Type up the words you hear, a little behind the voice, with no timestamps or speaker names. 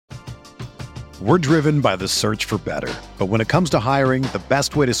We're driven by the search for better. But when it comes to hiring, the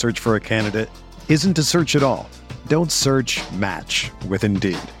best way to search for a candidate isn't to search at all. Don't search, match with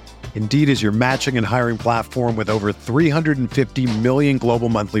Indeed. Indeed is your matching and hiring platform with over 350 million global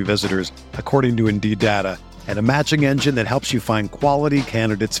monthly visitors, according to Indeed data, and a matching engine that helps you find quality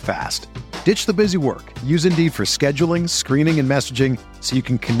candidates fast. Ditch the busy work. Use Indeed for scheduling, screening, and messaging so you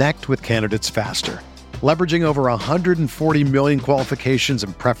can connect with candidates faster. Leveraging over 140 million qualifications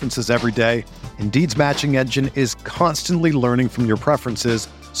and preferences every day, Indeed's matching engine is constantly learning from your preferences,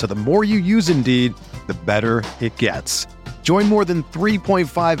 so the more you use Indeed, the better it gets. Join more than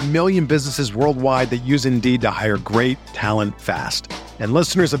 3.5 million businesses worldwide that use Indeed to hire great talent fast. And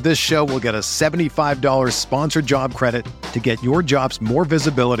listeners of this show will get a $75 sponsored job credit to get your jobs more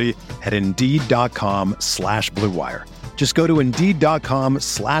visibility at Indeed.com/Blue Wire. Just go to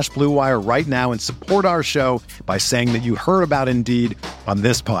Indeed.com/Blue Wire right now and support our show by saying that you heard about Indeed on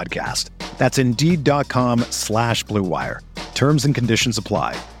this podcast. That's Indeed.com/Blue Wire. Terms and conditions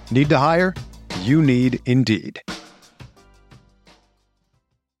apply. Need to hire? You need Indeed.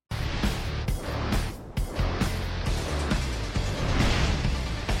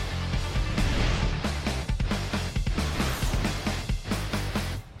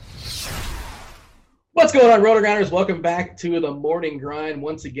 What's going on, Roto-Grinders? Welcome back to the Morning Grind.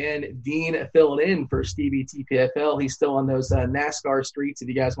 Once again, Dean filling in for Stevie TPFL. He's still on those NASCAR streets. If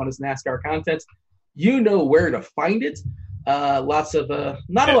you guys want his NASCAR content, you know where to find it. Lots of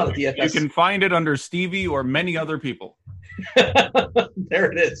not a lot of DFS. You can find it under Stevie or many other people.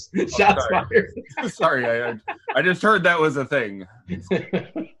 There it is. Shots fired. Sorry, I just heard that was a thing.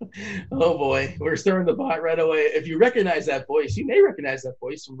 Oh boy, we're stirring the pot right away. If you recognize that voice, you may recognize that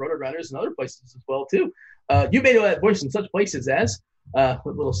voice from Roto-Grinders and other places as well too. You may know that voice in such places as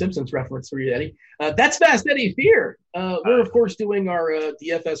with little Simpsons reference for you, Eddie. That's Fast Eddie Fear. We're of course doing our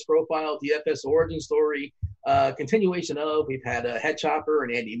DFS profile, DFS origin story. Continuation of, we've had Head Chopper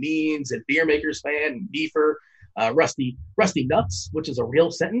and Andy Means and Beer Makers Fan and Beefer, Rusty Nuts, which is a real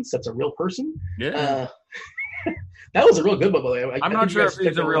sentence. That's a real person. Yeah. That was a real good one, by the way. I'm not sure if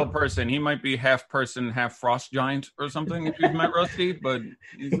he's a real person. He might be half person, half frost giant or something if you've met Rusty, but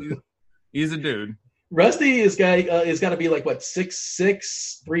he's a dude. Rusty is got to be like, what,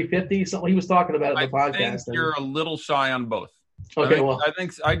 6'6", 350, something he was talking about at the podcast. I think you're a little shy on both. Okay, I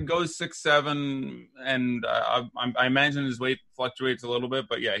think I'd go 6'7", and I imagine his weight fluctuates a little bit,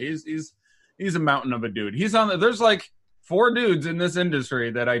 but yeah, he's a mountain of a dude. There's like 4 dudes in this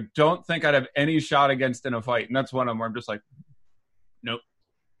industry that I don't think I'd have any shot against in a fight, and that's one of them where I'm just like, nope.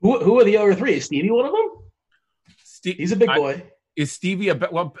 Who are the other 3? Is Stevie one of them? He's a big boy. Is Stevie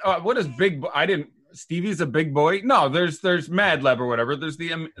what is big boy? Stevie's a big boy? No, there's Mad Lab or whatever. There's the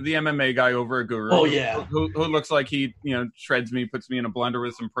MMA guy over at Guru. Oh yeah, who looks like he shreds me, puts me in a blender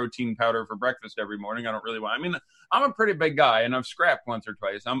with some protein powder for breakfast every morning. I don't really want. I mean, I'm a pretty big guy, and I've scrapped once or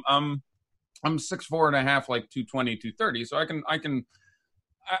twice. I'm 6'4.5", like 220, 230. So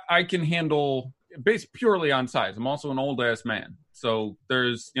I can handle based purely on size. I'm also an old ass man. So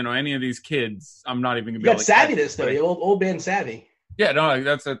there's any of these kids, I'm not even gonna be able to. You got savviness though, you old man savvy. Yeah, no,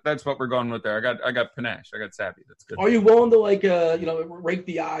 that's what we're going with there. I got panache. I got savvy. That's good. Are you willing to rake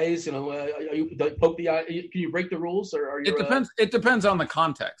the eyes? Are you poke the eye? Can you break the rules, or are you? It depends. It depends on the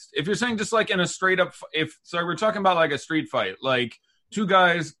context. If you're saying just like in a straight up, we're talking about like a street fight, like 2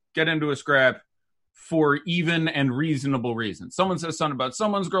 guys get into a scrap for even and reasonable reasons. Someone says something about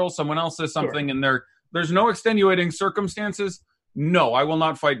someone's girl, someone else says something, sure. And there's no extenuating circumstances. No, I will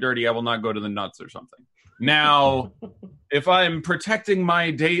not fight dirty. I will not go to the nuts or something. Now, if I'm protecting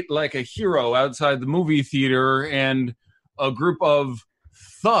my date like a hero outside the movie theater and a group of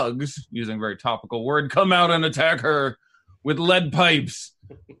thugs, using a very topical word, come out and attack her with lead pipes,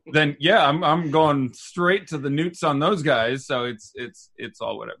 then yeah, I'm going straight to the newts on those guys. So it's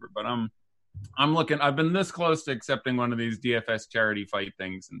all whatever. But I'm looking. I've been this close to accepting one of these DFS charity fight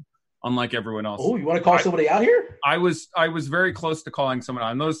things, and unlike everyone else. Oh, you want to call somebody out here? I was very close to calling someone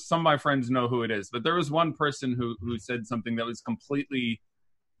out. And some of my friends know who it is, but there was one person who said something that was completely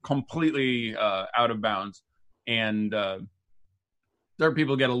out of bounds, and there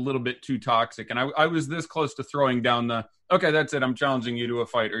people get a little bit too toxic. And I was this close to throwing down okay, that's it. I'm challenging you to a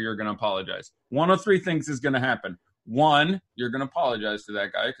fight, or you're going to apologize. One of 3 things is going to happen. 1, you're going to apologize to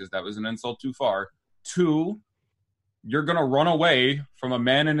that guy because that was an insult too far. 2, you're going to run away from a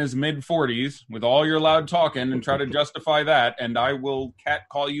man in his mid-40s with all your loud talking and try to justify that, and I will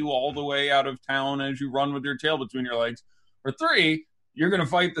catcall you all the way out of town as you run with your tail between your legs. Or 3, you're going to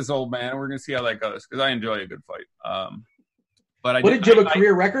fight this old man, and we're going to see how that goes, because I enjoy a good fight. But did you have a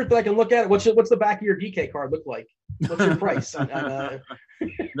career record that I can look at? What's the back of your DK card look like? What's your price?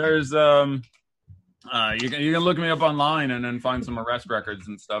 There's You can look me up online and then find some arrest records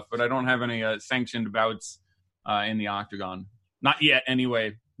and stuff, but I don't have any sanctioned bouts in the octagon. Not yet,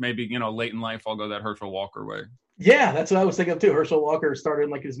 anyway. Maybe, late in life I'll go that Herschel Walker way. Yeah, that's what I was thinking of too. Herschel Walker started in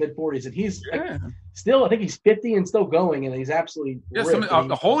like his mid-40s, and he's still, I think he's 50 and still going, and he's absolutely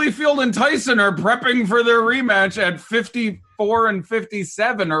Holyfield and Tyson are prepping for their rematch at 54 and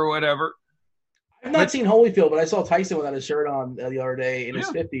 57 or whatever. I've not seen Holyfield, but I saw Tyson without his shirt on the other day in his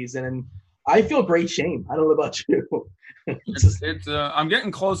 50s, and I feel great shame. I don't know about you. I'm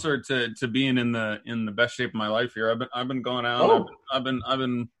getting closer to being in the best shape of my life here. I've been going out. Oh. I've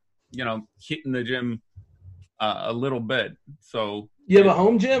been hitting the gym a little bit. So you have a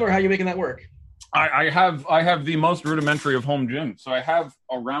home gym, or how are you making that work? I have the most rudimentary of home gyms. So I have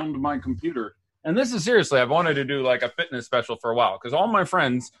around my computer, and this is seriously, I've wanted to do like a fitness special for a while, because all my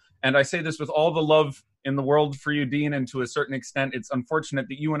friends, and I say this with all the love in the world for you, Dean, and to a certain extent, it's unfortunate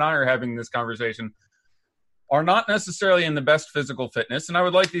that you and I are having this conversation, are not necessarily in the best physical fitness. And I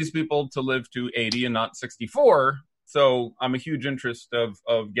would like these people to live to 80 and not 64. So I'm a huge interest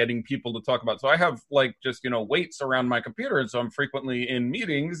of getting people to talk about. So I have weights around my computer. And so I'm frequently in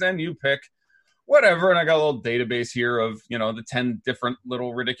meetings, and you pick whatever. And I got a little database here of, the 10 different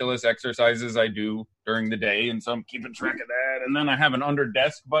little ridiculous exercises I do during the day. And so I'm keeping track of that. And then I have an under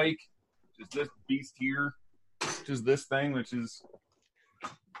desk bike, which is this beast here, which is this thing, which is a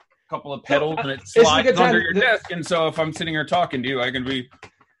couple of pedals, and it slides under your desk. And so if I'm sitting here talking to you, I can be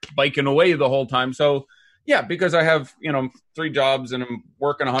biking away the whole time. So yeah, because I have, 3 jobs and I'm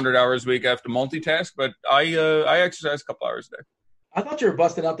working 100 hours a week. I have to multitask, but I exercise a couple hours a day. I thought you were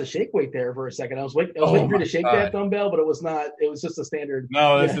busting out the shake weight there for a second. I was waiting for you to shake that dumbbell, but it was not. It was just a standard.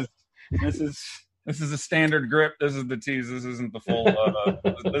 No, this is a standard grip. This is the tease. This isn't the full.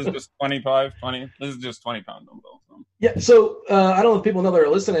 This is just 20. This is just 20-pound dumbbell. So. Yeah. So I don't know if people know that are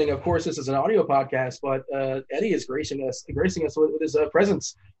listening. Of course, this is an audio podcast, but Eddie is gracing us with his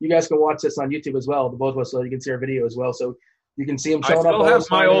presence. You guys can watch this on YouTube as well, the both of us, so you can see our video as well. So you can see him showing up. I still have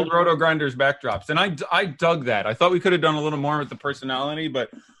my old Roto Grinders backdrops, and I dug that. I thought we could have done a little more with the personality, but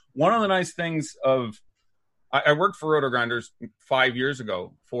one of the nice things I worked for Roto Grinders 5 years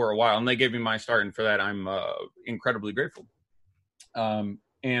ago for a while, and they gave me my start, and for that I'm incredibly grateful. And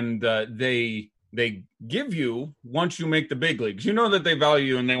they give you, once you make the big leagues, that they value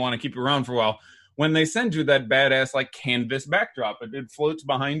you and they want to keep you around for a while. When they send you that badass canvas backdrop, it floats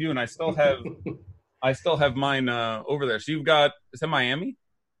behind you, and I still have mine over there. So you've got, is that Miami?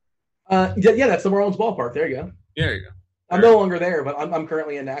 Yeah, that's the Marlins ballpark. There you go. There you go. I'm no longer there, but I'm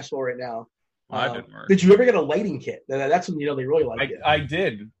currently in Nashville right now. Did you ever get a lighting kit? That's when they really like it. I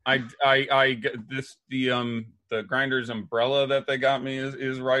did. I the Grinders umbrella that they got me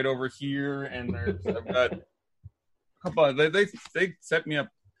is right over here, and I've got a couple. They set me up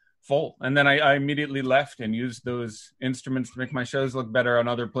full, and then I immediately left and used those instruments to make my shows look better on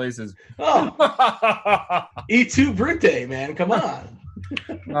other places. Oh, E2 Brute, man, come on.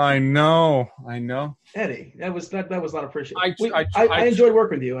 I know. Eddie, that was not appreciated. I enjoyed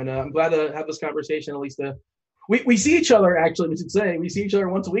working with you, and I'm glad to have this conversation. At least we see each other. Actually, we should say we see each other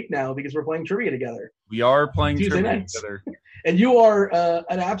once a week now because we're playing trivia together. We are playing Tuesday trivia nights together, and you are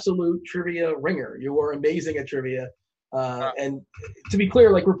an absolute trivia ringer. You are amazing at trivia. And to be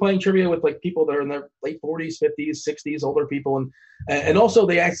clear, we're playing trivia with people that are in their late 40s, 50s, 60s, older people, and also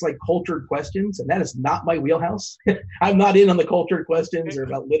they ask cultured questions, and that is not my wheelhouse. I'm not in on the cultured questions or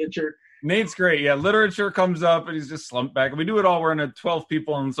about literature. Nate's great. Yeah, literature comes up, and he's just slumped back. We do it all. We're in a 12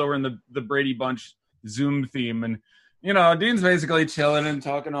 people, and so we're in the Brady Bunch Zoom theme, and Dean's basically chilling and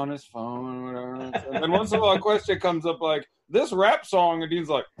talking on his phone or whatever. And then once in a while, a question comes up like this rap song, and Dean's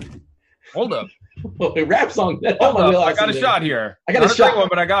like, "Hold up." A rap song. Hold up. I got a shot here. I got a shot, one,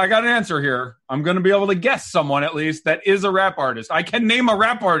 but I got an answer here. I'm going to be able to guess someone at least that is a rap artist. I can name a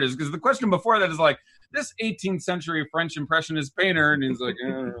rap artist because the question before that is this 18th century French impressionist painter, and he's like,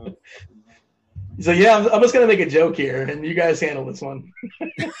 So yeah, I'm just going to make a joke here, and you guys handle this one.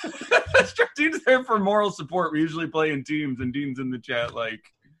 Dean's there for moral support. We usually play in teams, and Dean's in the chat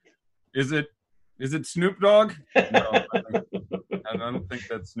is it Snoop Dogg? No, I don't think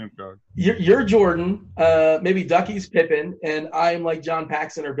that's Snoop Dogg. You're Jordan, maybe Ducky's Pippen, and I'm John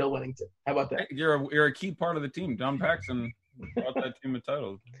Paxson or Bill Wennington. How about that? You're a key part of the team. John Paxson brought that team a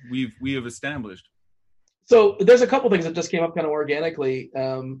title. We have established. So there's a couple things that just came up kind of organically.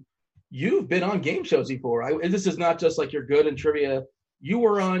 You've been on game shows before. This is not just you're good in trivia. You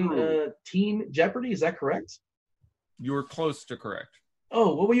were on Teen Jeopardy. Is that correct? You were close to correct.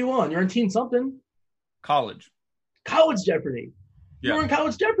 Oh, what were you on? You're on Teen something. College Jeopardy. You were in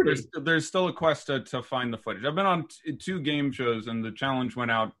College Jeopardy. There's still a quest to find the footage. I've been on 2 game shows, and the challenge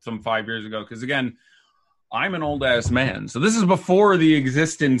went out some 5 years ago. Because again, I'm an old ass man, so this is before the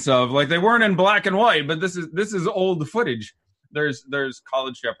existence of, like, they weren't in black and white, but this is old footage. There's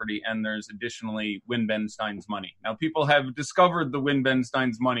College Jeopardy, and there's additionally Win Ben Stein's Money. Now, people have discovered the Win Ben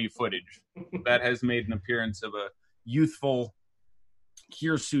Stein's Money footage that has made an appearance of a youthful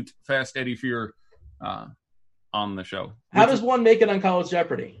hirsute Fast Eddie Fear on the show. How does one make it on College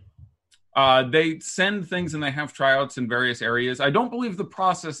Jeopardy? They send things and they have tryouts in various areas. I don't believe the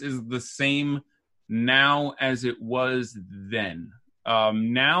process is the same now as it was then.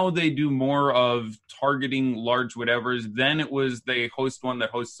 Now they do more of targeting large whatevers. Then it was they host one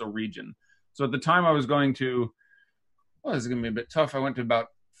that hosts a region. So at the time I was going to, well, this is going to be a bit tough. I went to about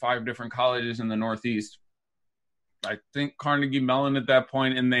 5 different colleges in the Northeast. I think Carnegie Mellon at that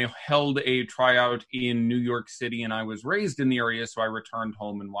point, and they held a tryout in New York City, and I was raised in the area, so I returned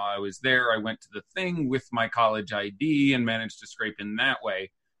home, and while I was there, I went to the thing with my college ID and managed to scrape in that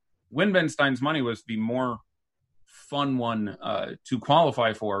way. Win Ben Stein's Money was the more fun one to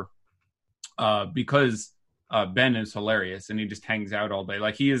qualify for because Ben is hilarious, and he just hangs out all day.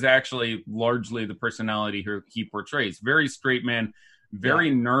 Like, he is actually largely the personality he portrays. Very straight man.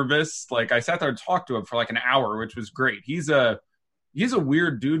 Very nervous. Like, I sat there and talked to him for like an hour, which was great. He's a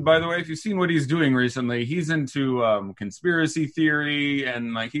weird dude, by the way. If you've seen what he's doing recently, he's into conspiracy theory,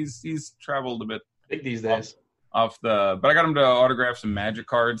 and like he's traveled a bit big these days. But I got him to autograph some Magic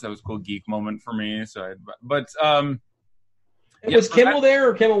cards. That was a cool geek moment for me. So, was Kimmel there,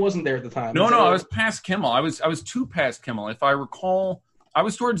 or Kimmel wasn't there at the time? No, I was past Kimmel. I was 2 past Kimmel, if I recall. I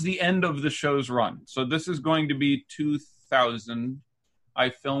was towards the end of the show's run. So this is going to be 2000. I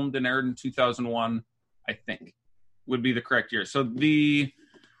filmed and aired in 2001, I think, would be the correct year. So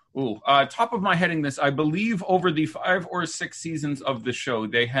top of my heading this, I believe over the 5 or 6 seasons of the show,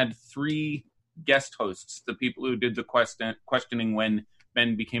 they had 3 guest hosts, the people who did the questioning when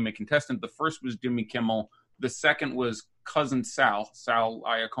Ben became a contestant. The first was Jimmy Kimmel. The second was cousin Sal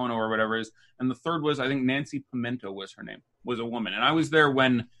Iacono or whatever it is. And the third was, I think Nancy Pimento was her name, was a woman. And I was there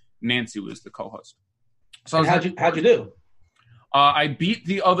when Nancy was the co-host. So how'd you do? I beat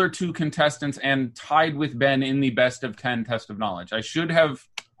the other 2 contestants and tied with Ben in the best of 10 test of knowledge. I should have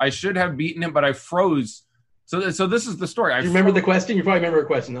beaten him, but I froze. So this is the story. You remember the question? You probably remember a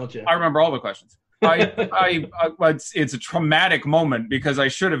question, don't you? I remember all the questions. It's a traumatic moment because I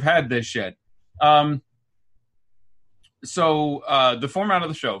should have had this shit. So the format of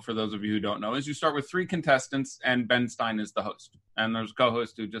the show, for those of you who don't know, is you start with 3 contestants and Ben Stein is the host. And there's a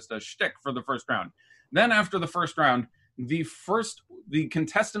co-host who just does shtick for the first round. Then after the first round, the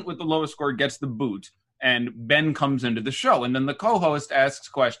contestant with the lowest score gets the boot, and Ben comes into the show. And then the co-host asks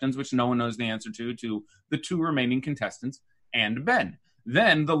questions, which no one knows the answer to the 2 remaining contestants and Ben.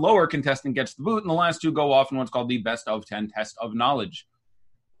 Then the lower contestant gets the boot, and the last 2 go off in what's called the best of 10 test of knowledge.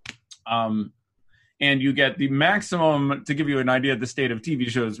 And you get the maximum, to give you an idea of the state of TV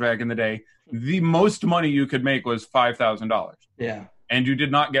shows back in the day, the most money you could make was $5,000. Yeah. And you did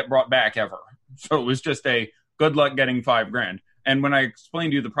not get brought back ever. So it was just a good luck getting $5,000. And when I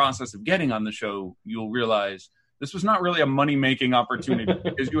explained to you the process of getting on the show, you'll realize this was not really a money-making opportunity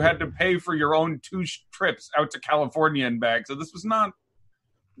because you had to pay for your own 2 trips out to California and back. So this was not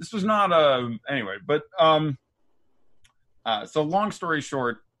anyway, but so long story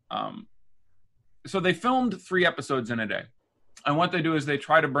short, so they filmed 3 episodes in a day. And what they do is they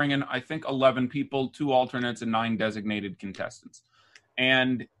try to bring in, I think, 11 people, 2 alternates, and 9 designated contestants.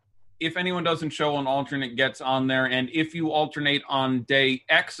 And if anyone doesn't show, an alternate gets on there. And if you alternate on day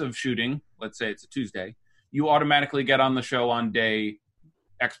X of shooting, let's say it's a Tuesday, you automatically get on the show on day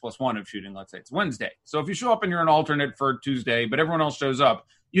X+1 of shooting. Let's say it's Wednesday. So if you show up and you're an alternate for Tuesday, but everyone else shows up,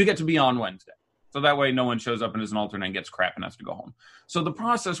 you get to be on Wednesday. So that way no one shows up and is an alternate and gets crap and has to go home. So the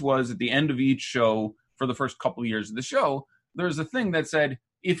process was, at the end of each show, for the first couple of years of the show, there's a thing that said,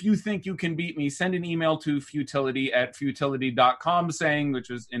 if you think you can beat me, send an email to futility@futility.com saying, which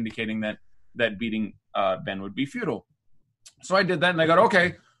was indicating that beating Ben would be futile. So I did that, and they got,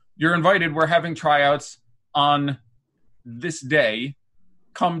 okay, you're invited. We're having tryouts on this day.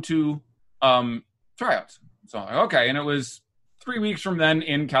 Come to tryouts. So I'm like, okay, and it was 3 weeks from then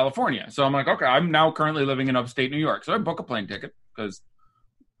in California. So I'm like, okay, I'm now currently living in upstate New York. So I book a plane ticket because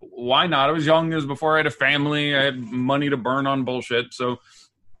why not? I was young. It was before I had a family. I had money to burn on bullshit. So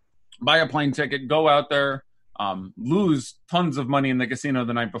buy a plane ticket, go out there, lose tons of money in the casino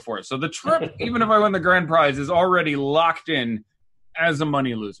the night before. So the trip, even if I win the grand prize, is already locked in as a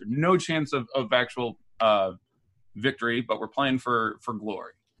money loser. No chance of actual victory, but we're playing for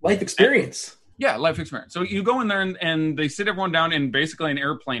glory. Life experience. Yeah, life experience. So you go in there and they sit everyone down in basically an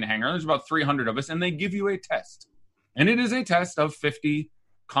airplane hangar. There's about 300 of us, and they give you a test. And it is a test of 50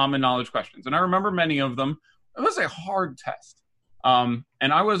 common knowledge questions. And I remember many of them. It was a hard test. And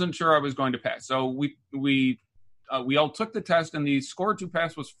I wasn't sure I was going to pass. So we all took the test, and the score to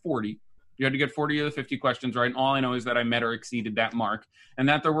pass was 40. You had to get 40 of the 50 questions right. And all I know is that I met or exceeded that mark, and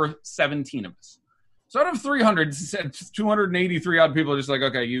that there were 17 of us. So out of 300, 283 odd people are just like,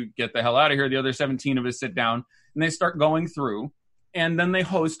 okay, you get the hell out of here. The other 17 of us sit down, and they start going through, and then they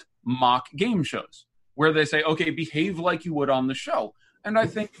host mock game shows where they say, okay, behave like you would on the show. And I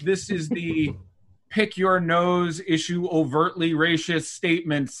think this is the pick your nose, issue overtly racist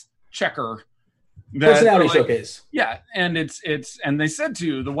statements checker. Personality showcase. Yeah, and and they said to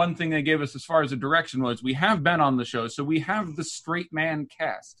you, the one thing they gave us as far as a direction was, we have Ben on the show, so we have the straight man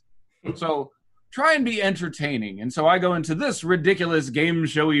cast. So try and be entertaining. And so I go into this ridiculous game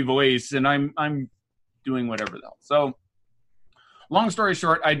showy voice, and I'm doing whatever the hell. So long story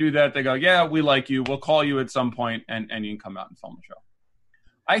short, I do that. They go, yeah, we like you. We'll call you at some point, and you can come out and film the show.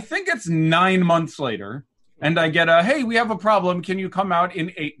 I think it's 9 months later, and I get hey, we have a problem. Can you come out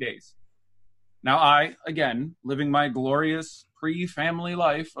in 8 days? Now I, again, living my glorious pre-family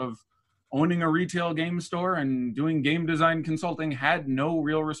life of owning a retail game store and doing game design consulting, had no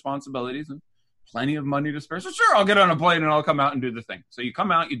real responsibilities and plenty of money to spare. So sure, I'll get on a plane and I'll come out and do the thing. So you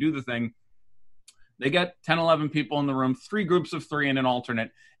come out, you do the thing. They get 10, 11 people in the room, 3 groups of 3 and an alternate,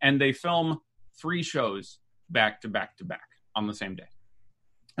 and they film 3 shows back to back to back on the same day.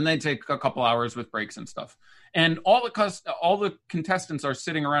 And they take a couple hours with breaks and stuff. And all the contestants are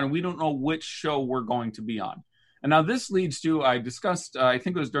sitting around, and we don't know which show we're going to be on. And now this leads to, I discussed, I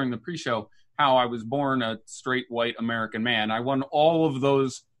think it was during the pre-show, how I was born a straight white American man. I won all of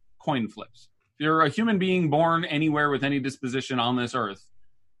those coin flips. If you're a human being born anywhere with any disposition on this earth,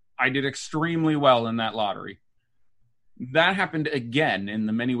 I did extremely well in that lottery. That happened again in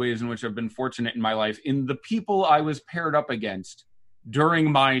the many ways in which I've been fortunate in my life, in the people I was paired up against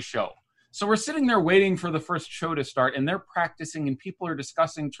during my show. So we're sitting there waiting for the first show to start, and they're practicing, and people are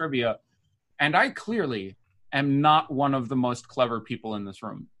discussing trivia. And I clearly am not one of the most clever people in this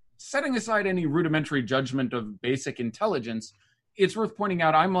room. Setting aside any rudimentary judgment of basic intelligence, it's worth pointing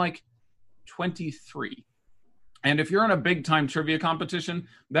out I'm like 23. And if you're in a big-time trivia competition,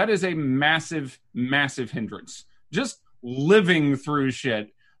 that is a massive, massive hindrance. Just living through shit.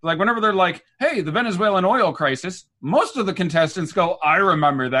 Like, whenever they're like, hey, the Venezuelan oil crisis, most of the contestants go, I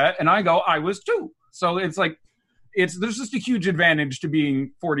remember that. And I go, I was too. So it's like, there's just a huge advantage to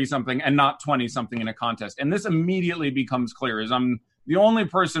being 40-something and not 20-something in a contest. And this immediately becomes clear, as I'm the only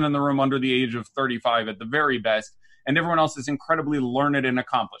person in the room under the age of 35 at the very best, and everyone else is incredibly learned and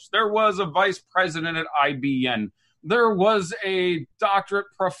accomplished. There was a vice president at IBM. There was a doctorate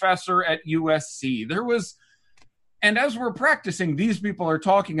professor at USC. And as we're practicing, these people are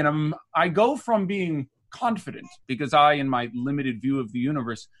talking, and I go from being confident, because I, in my limited view of the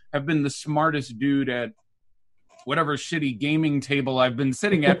universe, have been the smartest dude at whatever shitty gaming table I've been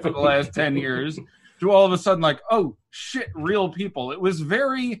sitting at for the last 10 years, to all of a sudden like, oh, shit, real people. It was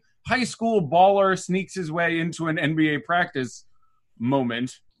very high school baller sneaks his way into an NBA practice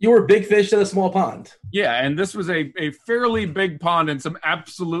moment. You were big fish in a small pond. Yeah, and this was a fairly big pond and some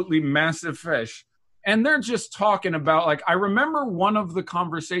absolutely massive fish. And they're just talking about, like, I remember one of the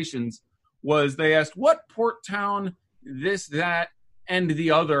conversations was they asked, what port town, this, that, and the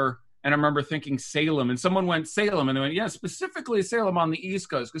other? And I remember thinking Salem. And someone went Salem. And they went, yeah, specifically Salem on the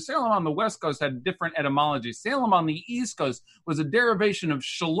East Coast. Because Salem on the West Coast had different etymology. Salem on the East Coast was a derivation of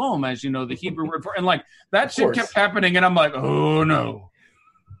shalom, as you know, the Hebrew word for. And, like, that shit kept happening. And I'm like, oh, no.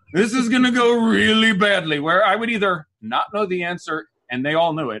 This is going to go really badly. Where I would either not know the answer and they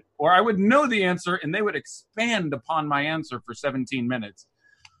all knew it, or I would know the answer and they would expand upon my answer for 17 minutes.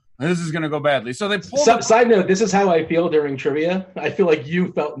 This is going to go badly. So they pulled. Side note: this is how I feel during trivia. I feel like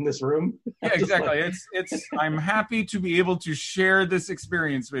you felt in this room. Yeah, exactly. It's. I'm happy to be able to share this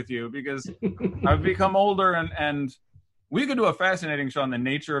experience with you, because I've become older, and we could do a fascinating show on the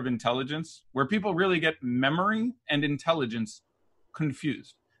nature of intelligence, where people really get memory and intelligence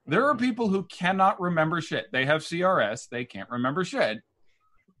confused. There are people who cannot remember shit. They have CRS. They can't remember shit.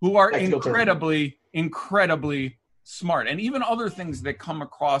 Who are incredibly, incredibly smart. And even other things that come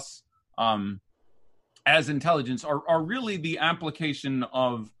across as intelligence are really the application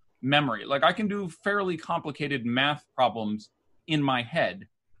of memory. Like, I can do fairly complicated math problems in my head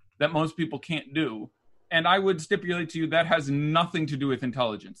that most people can't do. And I would stipulate to you that has nothing to do with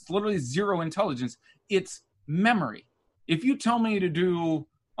intelligence. It's literally zero intelligence. It's memory. If you tell me to do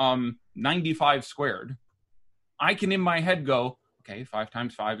 95 squared, I can in my head go, Okay, 5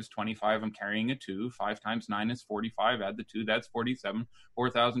 times 5 is 25. I'm carrying a 2. 5 times 9 is 45. Add the 2, that's 47.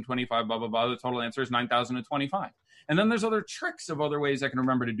 4,025, blah, blah, blah. The total answer is 9,025. And then there's other tricks of other ways I can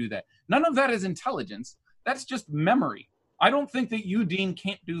remember to do that. None of that is intelligence. That's just memory. I don't think that you, Dean,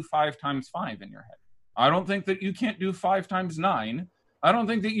 can't do 5 times 5 in your head. I don't think that you can't do 5 times 9. I don't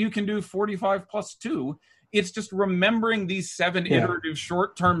think that you can do 45 plus 2. It's just remembering these 7 iterative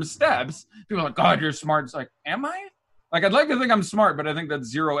short-term steps. People are like, God, you're smart. It's like, am I? Like, I'd like to think I'm smart, but I think that's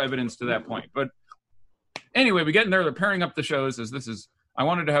zero evidence to that point. But anyway, we get in there. They're pairing up the shows as this is, I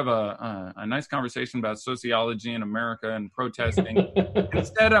wanted to have a nice conversation about sociology in America and protesting.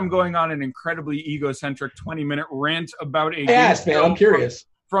 Instead, I'm going on an incredibly egocentric 20-minute rant about a asked, man. I'm curious.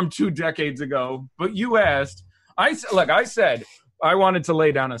 From 2 decades ago. But you asked. I said, I wanted to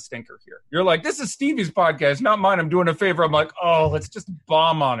lay down a stinker here. You're like, this is Stevie's podcast, not mine. I'm doing a favor. I'm like, oh, let's just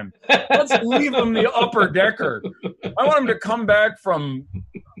bomb on him. Let's leave him the upper decker. I want him to come back from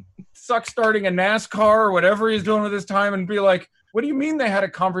starting a NASCAR or whatever he's doing with his time and be like, what do you mean they had a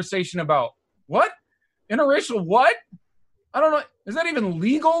conversation about what? Interracial what? I don't know. Is that even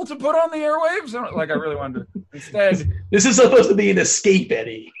legal to put on the airwaves? I really wanted to. Instead, this is supposed to be an escape,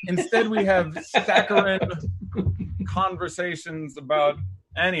 Eddie. Instead, we have saccharine conversations about,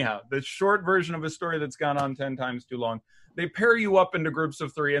 anyhow, the short version of a story that's gone on 10 times too long. They pair you up into groups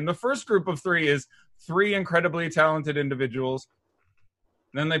of 3, and the first group of 3 is 3 incredibly talented individuals.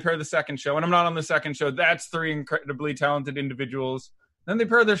 Then they pair the second show, and I'm not on the second show. That's 3 incredibly talented individuals. Then they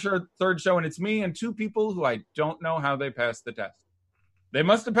pair the third show, and it's me and 2 people who I don't know how they passed the test. They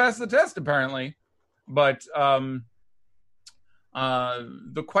must have passed the test, apparently. But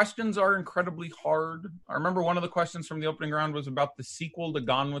the questions are incredibly hard. I remember one of the questions from the opening round was about the sequel to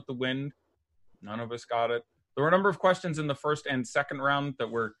Gone with the Wind. None of us got it. There were a number of questions in the first and second round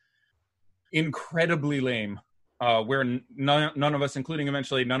that were incredibly lame, where none of us, including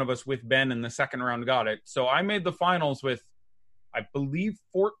eventually none of us with Ben in the second round, got it. So I made the finals with, I believe,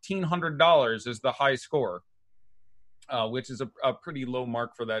 $1,400 is the high score, which is a pretty low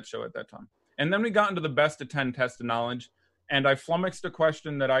mark for that show at that time. And then we got into the best of 10 test of knowledge, and I flummoxed a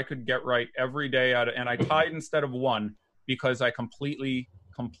question that I could get right every day and I tied instead of 1 because I completely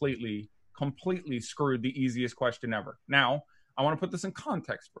screwed the easiest question ever. Now, I want to put this in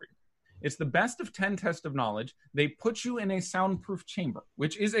context for you. It's the best of 10 test of knowledge. They put you in a soundproof chamber,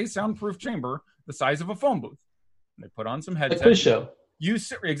 which is a soundproof chamber the size of a phone booth. They put on some headsets. Like quiz show. You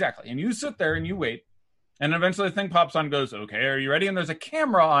sit, exactly. And you sit there and you wait. And eventually the thing pops on and goes, okay, are you ready? And there's a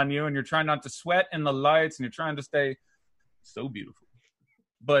camera on you and you're trying not to sweat in the lights and you're trying to stay so beautiful.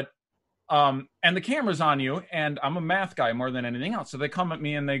 But, and the camera's on you and I'm a math guy more than anything else. So they come at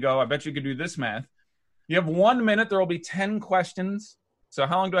me and they go, I bet you could do this math. You have 1 minute. There will be 10 questions. So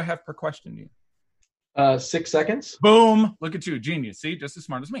how long do I have per question to you? 6 seconds. Boom. Look at you. Genius. See, just as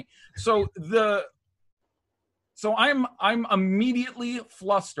smart as me. So I'm immediately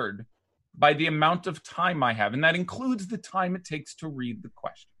flustered by the amount of time I have, and that includes the time it takes to read the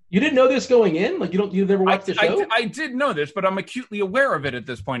question. You didn't know this going in? Like you've never watched the show? I did know this, but I'm acutely aware of it at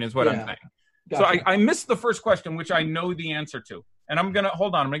this point is what I'm saying. Gotcha. So I missed the first question, which I know the answer to. And I'm going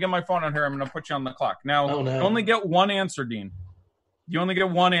to get my phone on here. I'm going to put you on the clock. Now, You only get 1 answer, Dean. You only get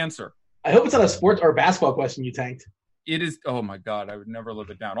 1 answer. I hope it's not a sports or basketball question you tanked. It is. Oh my God, I would never live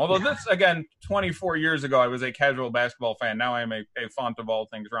it down. Although this, again, 24 years ago, I was a casual basketball fan. Now I am a font of all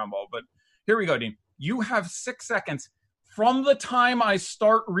things roundball. But here we go, Dean. You have 6 seconds from the time I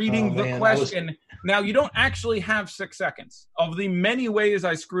start reading the question. Now, you don't actually have 6 seconds. Of the many ways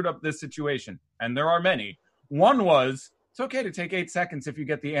I screwed up this situation, and there are many, one was, it's okay to take 8 seconds if you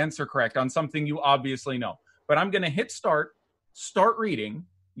get the answer correct on something you obviously know. But I'm going to hit start reading.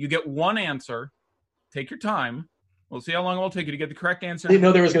 You get 1 answer. Take your time. We'll see how long it will take you to get the correct answer. I didn't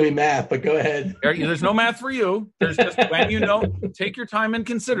know there was going to be math, but go ahead. There's no math for you. There's just when you know. Take your time and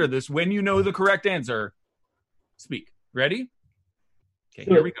consider this. When you know the correct answer, speak. Ready? Okay,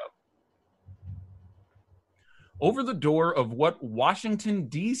 Here we go. Over the door of what Washington,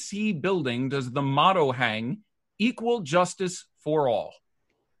 D.C. building does the motto hang, equal justice for all?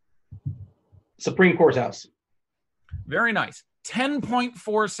 Supreme Court House. Very nice.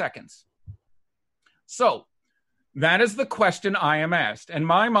 10.4 seconds. So, that is the question I am asked. And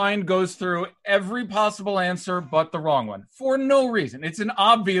my mind goes through every possible answer but the wrong one for no reason. It's an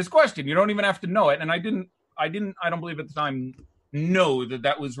obvious question. You don't even have to know it. And I don't believe at the time, know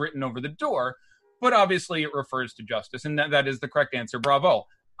that was written over the door. But obviously it refers to justice. And that is the correct answer. Bravo.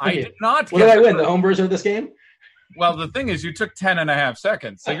 I did not. What did I win? The home version of this game? Well, the thing is, you took 10.5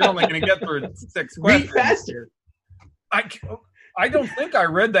 seconds. So you're only going to get through 6 questions. Read faster. I don't think I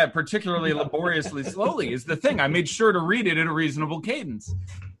read that particularly laboriously slowly is the thing. I made sure to read it at a reasonable cadence.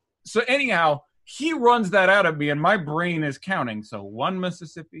 So anyhow, he runs that out at me and my brain is counting. So 1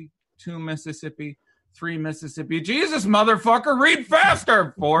 Mississippi, 2 Mississippi, 3 Mississippi. Jesus, motherfucker, read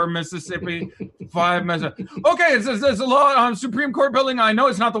faster. 4 Mississippi, 5 Mississippi. Okay, there's a law on Supreme Court building. I know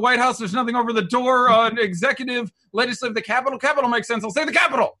it's not the White House. There's nothing over the door. Executive, legislative, the Capitol. Capitol makes sense. I'll say the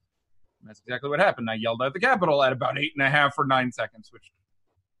Capitol. And that's exactly what happened. I yelled at the Capitol at about 8.5 or 9 seconds, which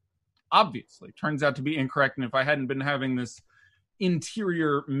obviously turns out to be incorrect. And if I hadn't been having this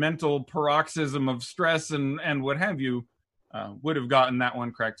interior mental paroxysm of stress and what have you, would have gotten that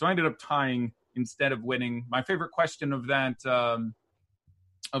one correct. So I ended up tying instead of winning. My favorite question of that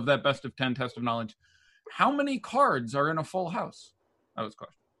best of 10 test of knowledge: how many cards are in a full house? That was the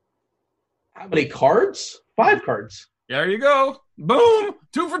question. How many cards? 5 cards. There you go. Boom.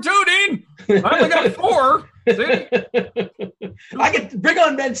 2 for 2, Dean. I only got 4. See? I can bring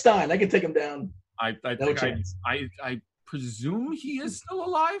on Ben Stein. I can take him down. I presume he is still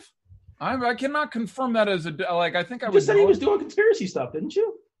alive. I cannot confirm that as I think I just said he was doing conspiracy stuff, didn't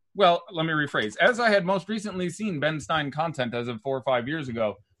you? Well, let me rephrase. As I had most recently seen Ben Stein content as of 4 or 5 years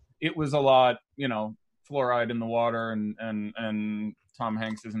ago, it was a lot, fluoride in the water and Tom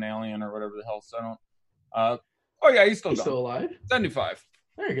Hanks is an alien or whatever the hell. So I don't. He's still alive. 75.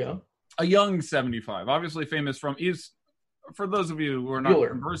 There you go. A young 75. Obviously famous for those of you who are not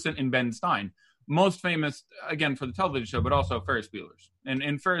conversant in Ben Stein, most famous, again, for the television show, but also Ferris Bueller's. And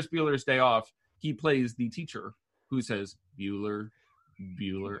in Ferris Bueller's Day Off, he plays the teacher who says, Bueller.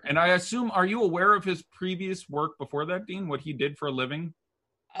 And I assume, are you aware of his previous work before that, Dean? What he did for a living?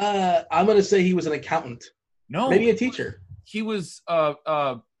 I'm going to say he was an accountant. No. Maybe a teacher. He was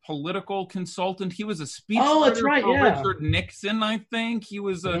a political consultant. He was a speech that's right, for yeah. Richard Nixon, I think. He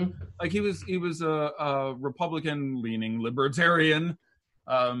was he was a Republican-leaning libertarian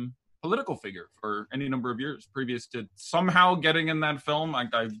political figure for any number of years previous to somehow getting in that film. I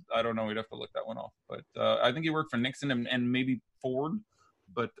don't know. We'd have to look that one off. But I think he worked for Nixon and maybe Ford.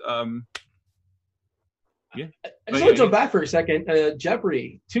 But yeah. I just want to jump back for a second.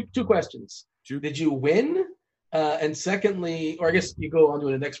 Jeopardy, two questions. Did you win? And secondly, or I guess you go on to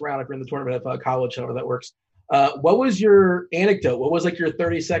the next round if you're in the tournament of college, however that works. What was your anecdote? What was your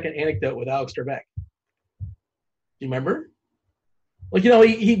 30-second anecdote with Alex Trebek? Do you remember?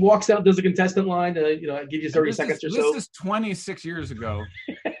 He walks out, does a contestant line, give you 30 seconds or so. This is 26 years ago.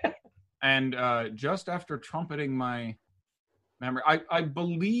 And just after trumpeting my memory, I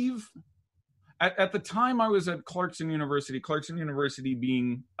believe at the time I was at Clarkson University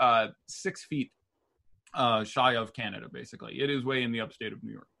being 6 feet shy of Canada, basically. It is way in the upstate of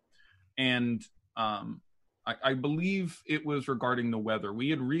New York. And I believe it was regarding the weather.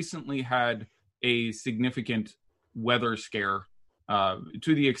 We had recently had a significant weather scare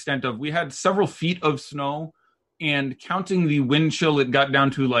to the extent of we had several feet of snow, and counting the wind chill, it got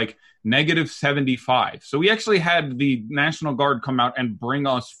down to negative 75. So we actually had the National Guard come out and bring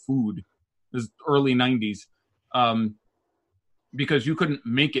us food. This is early 90s. Because you couldn't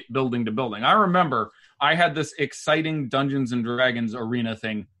make it building to building. I remember I had this exciting Dungeons and Dragons arena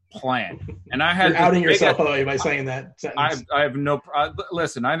thing planned, and I had You're outing yourself by saying that sentence. I have no.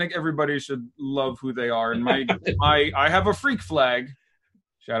 Listen, I think everybody should love who they are, and I have a freak flag.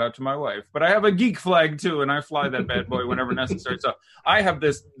 Shout out to my wife, but I have a geek flag too, and I fly that bad boy whenever necessary. So I have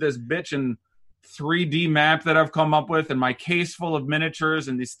this bitchin' 3D map that I've come up with, and my case full of miniatures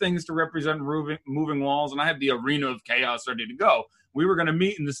and these things to represent moving walls, and I had the arena of chaos ready to go. We were going to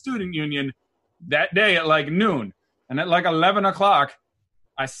meet in the student union that day at noon, and at 11 o'clock,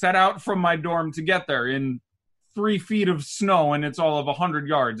 I set out from my dorm to get there in 3 feet of snow, and it's all of 100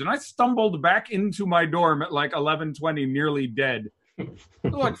 yards, and I stumbled back into my dorm at 11:20, nearly dead.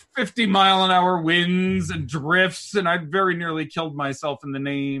 50-mile-an-hour winds and drifts, and I very nearly killed myself in the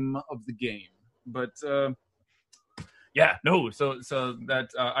name of the game. But so that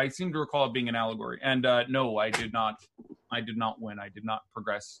I seem to recall it being an allegory. And no, I did not win. I did not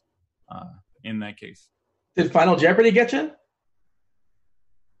progress in that case. Did Final Jeopardy get you?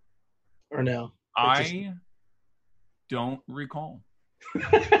 Or no? I don't recall.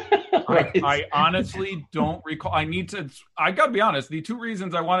 Right. I honestly don't recall. I got to be honest. The two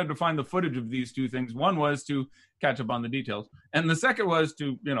reasons I wanted to find the footage of these two things, one was to catch up on the details, and the second was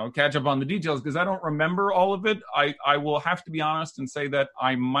to, catch up on the details because I don't remember all of it. I will have to be honest and say that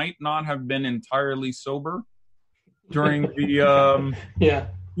I might not have been entirely sober during the, yeah.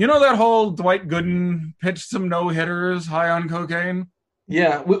 That whole Dwight Gooden pitched some no-hitters high on cocaine?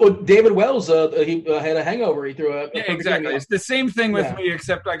 Yeah, David Wells, he had a hangover. He threw a exactly. It's the same thing with me,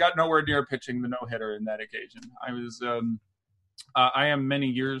 except I got nowhere near pitching the no-hitter in that occasion. I was I am many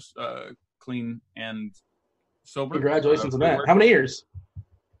years clean and sober. Congratulations on that. How many years?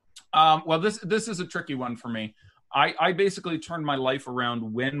 Well, this is a tricky one for me. I basically turned my life around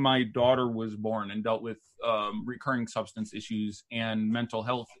when my daughter was born and dealt with recurring substance issues and mental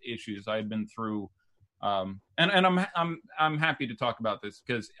health issues I had been through. And I'm happy to talk about this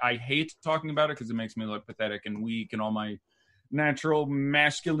because I hate talking about it because it makes me look pathetic and weak, and all my natural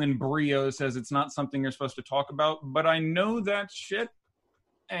masculine brio says it's not something you're supposed to talk about. But I know that shit,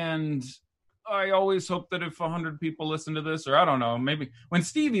 and I always hope that if 100 people listen to this, or I don't know, maybe when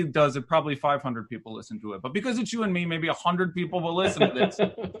Stevie does it, probably 500 people listen to it. But because it's you and me, maybe 100 people will listen to this.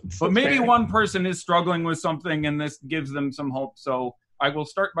 But maybe one person is struggling with something, and this gives them some hope. So I will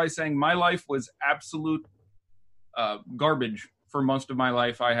start by saying my life was absolute garbage for most of my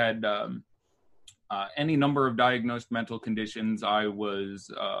life. I had any number of diagnosed mental conditions. I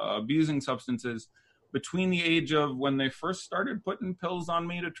was abusing substances. Between the age of when they first started putting pills on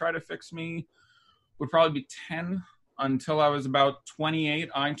me to try to fix me would probably be 10 until I was about 28.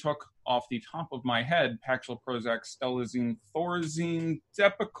 I took off the top of my head Paxil, Prozac, Stelazine, Thorazine,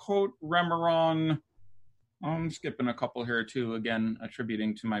 Depakote, Remeron. I'm skipping a couple here too, again,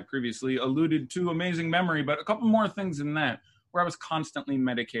 attributing to my previously alluded to amazing memory, but a couple more things in that where I was constantly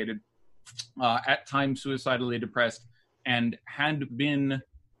medicated, at times suicidally depressed, and had been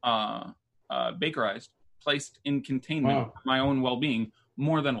Bakerized, placed in containment for my own well-being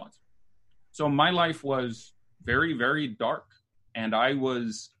more than once. So my life was very, very dark, and I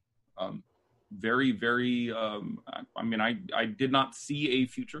was very, very, I did not see a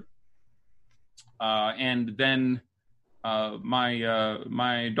future. And then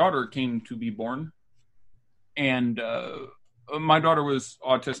my daughter came to be born, and my daughter was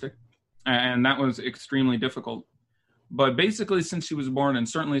autistic, and that was extremely difficult. But basically, since she was born, and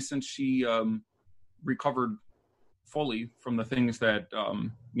certainly since she recovered fully from the things that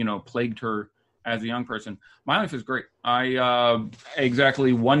plagued her as a young person, my life is great. I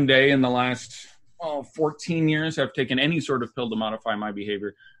exactly one day in the last 14 years have taken any sort of pill to modify my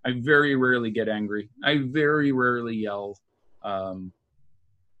behavior. I very rarely get angry. I very rarely yell. I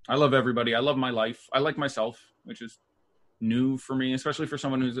love everybody. I love my life. I like myself, which is new for me, especially for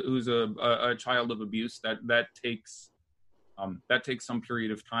someone who's a child of abuse. That takes some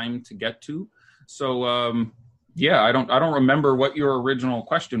period of time to get to. So I don't remember what your original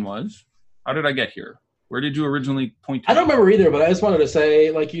question was. How did I get here? Where did you originally point to? I don't remember either, but I just wanted to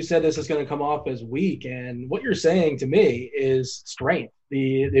say, like you said, this is going to come off as weak, and what you're saying to me is strength,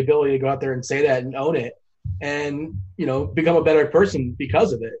 the ability to go out there and say that and own it, and become a better person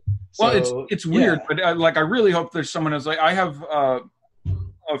because of it. Well, it's weird, but I really hope there's someone who's like, I have a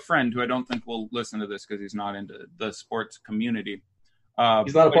friend who I don't think will listen to this because he's not into the sports community.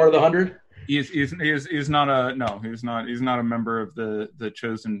 He's not a part of the 100. He's not a member of the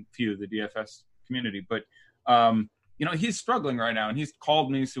chosen few, the DFS community. But he's struggling right now, and he's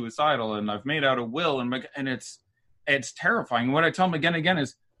called me suicidal, and I've made out a will, and it's terrifying. What I tell him again and again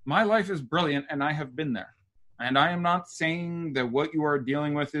is my life is brilliant, and I have been there. And I am not saying that what you are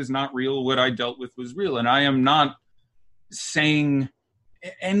dealing with is not real. What I dealt with was real. And I am not saying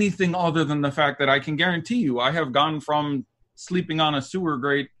anything other than the fact that I can guarantee you I have gone from sleeping on a sewer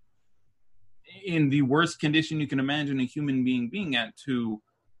grate in the worst condition you can imagine a human being at to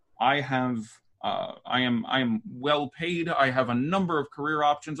I am well paid. I have a number of career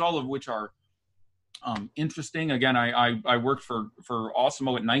options, all of which are interesting. Again, I worked for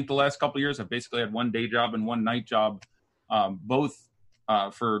Osmo at night the last couple of years. I basically had one day job and one night job, both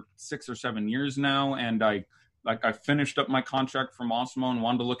for 6 or 7 years now. And I finished up my contract from Osmo and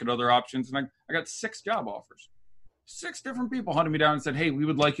wanted to look at other options. And I got 6 job offers. 6 different people hunted me down and said, "Hey, we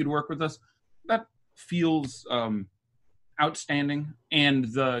would like you to work with us." That feels outstanding. And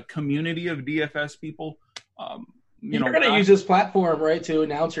the community of DFS people, you're going to use this platform, right, to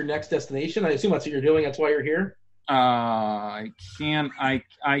announce your next destination. I assume that's what you're doing. That's why you're here. I can't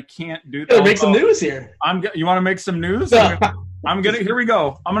do that. Make some news here. You want to make some news? I'm gonna. Here we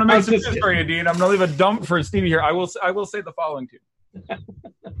go. I'm gonna make some news for you, Dean. I'm gonna leave a dump for Stevie here. I will say the following to you.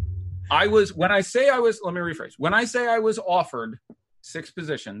 When I say I was offered 6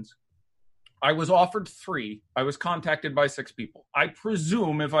 positions, I was offered 3. I was contacted by 6 people. I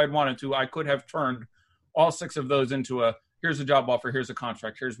presume if I'd wanted to, I could have turned all 6 of those into here's a job offer, here's a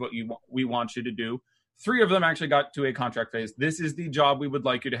contract, here's what we want you to do. 3 of them actually got to a contract phase. This is the job we would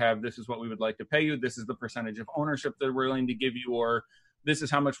like you to have. This is what we would like to pay you. This is the percentage of ownership that we're willing to give you, or this is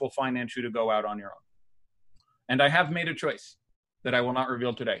how much we'll finance you to go out on your own. And I have made a choice that I will not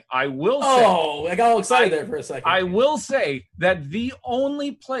reveal today. I will say... I got all excited there for a second. I will say that the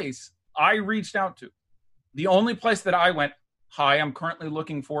only place I reached out to, the only place that I went, hi, I'm currently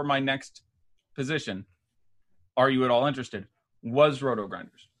looking for my next position. Are you at all interested? Was Roto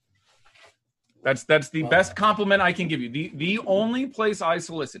Grinders. That's the best compliment I can give you. The only place I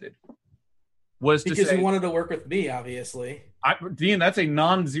solicited was because to say, you wanted to work with me, obviously. Dean, that's a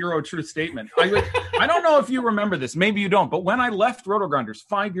non-zero truth statement. I don't know if you remember this. Maybe you don't. But when I left Roto Grinders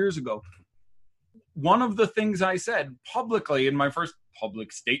 5 years ago, one of the things I said publicly in my first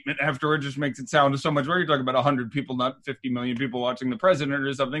public statement afterwards just makes it sound so much better. You're talking about 100 people, not 50 million people watching the president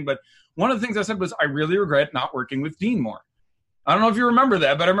or something. But one of the things I said was, I really regret not working with Dean more. I don't know if you remember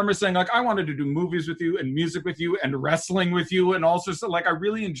that, but I remember saying, like, I wanted to do movies with you and music with you and wrestling with you. And also, so, like, I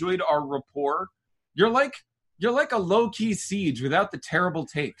really enjoyed our rapport. You're like a low-key Siege without the terrible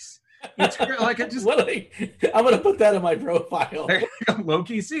takes. It's like it just. I'm going to put that in my profile.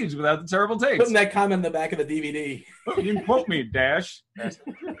 Low-key Siege without the terrible takes. Putting that comment in the back of the DVD. You can quote me, Dash. I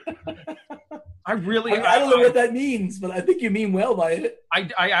don't know what that means, but I think you mean well by it.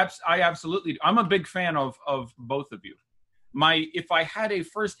 I absolutely do. I'm a big fan of both of you. If I had a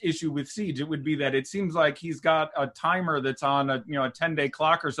first issue with Siege, it would be that it seems like he's got a timer that's on a 10-day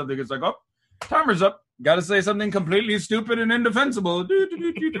clock or something. It's like, oh, timer's up. Got to say something completely stupid and indefensible. And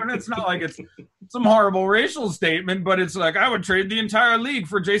it's not like it's some horrible racial statement, but it's like, I would trade the entire league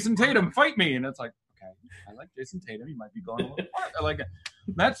for Jason Tatum. Fight me. And it's like, okay, I like Jason Tatum. He might be going a little far. I like it.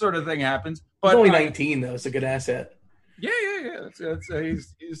 That sort of thing happens. But he's only 19, though. It's a good asset. Yeah.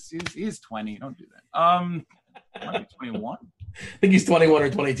 He's 20. Don't do that. Might be 21. I think he's 21 or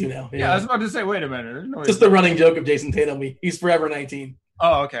 22 now. Yeah, I was about to say, wait a minute. No just the running joke of Jason Tatum. He's forever 19.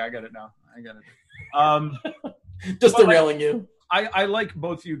 Oh, okay. I get it now. Just derailing you. I like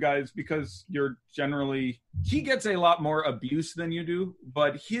both you guys because you're generally, he gets a lot more abuse than you do,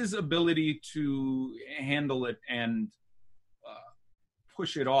 but his ability to handle it and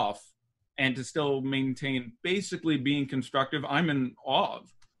push it off and to still maintain basically being constructive, I'm in awe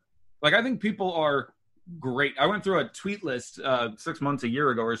of. Like, I think people are great. I went through a tweet list 6 months, a year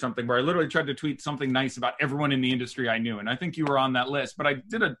ago or something, where I literally tried to tweet something nice about everyone in the industry I knew. And I think you were on that list, but I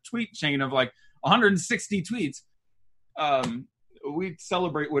did a tweet chain of like 160 tweets. We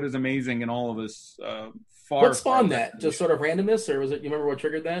celebrate what is amazing in all of us. What spawned that? Just sort of randomness, or was it? You remember what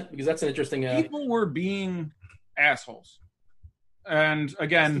triggered that? Because that's an interesting. People were being assholes, and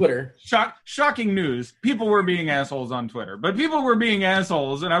again, Twitter. Shocking news. People were being assholes on Twitter, but people were being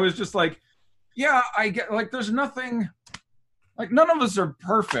assholes, and I was just like, yeah, I get, like, there's nothing, like, none of us are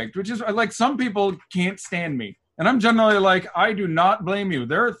perfect, which is, like, some people can't stand me. And I'm generally like, I do not blame you.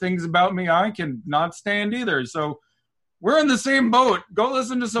 There are things about me I can not stand either. So we're in the same boat. Go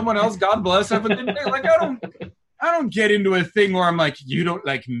listen to someone else. God bless. Have a good day. Like, I don't get into a thing where I'm like, you don't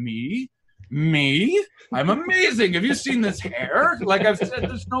like me? Me? I'm amazing. Have you seen this hair? Like I've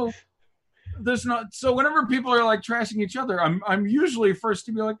said, there's not. So whenever people are like trashing each other, I'm usually first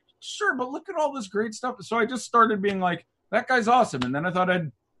to be like, sure, but look at all this great stuff. So I just started being like, that guy's awesome. And then I thought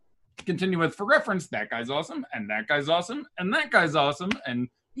I'd continue with, for reference, that guy's awesome, and that guy's awesome, and that guy's awesome, and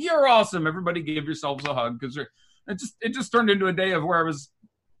you're awesome. Everybody give yourselves a hug, because it just turned into a day of where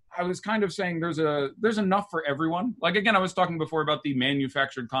I was kind of saying there's enough for everyone. Like, again, I was talking before about the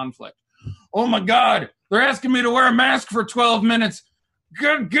manufactured conflict. Oh my God, they're asking me to wear a mask for 12 minutes.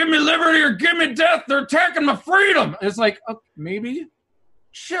 Give me liberty or give me death. They're attacking my freedom. It's like, maybe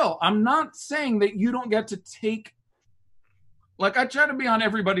chill. I'm not saying that you don't get to take, like, I try to be on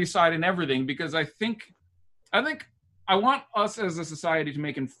everybody's side and everything, because I think I want us as a society to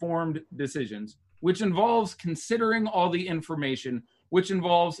make informed decisions, which involves considering all the information, which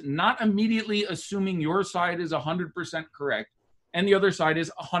involves not immediately assuming your side is 100% correct and the other side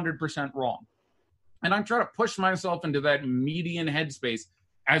is 100% wrong. And I try to push myself into that median headspace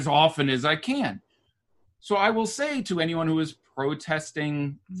as often as I can. So I will say to anyone who is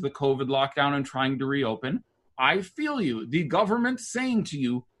protesting the COVID lockdown and trying to reopen, I feel you. The government saying to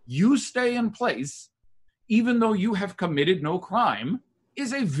you, you stay in place, even though you have committed no crime,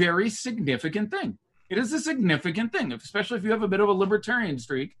 is a very significant thing. It is a significant thing, especially if you have a bit of a libertarian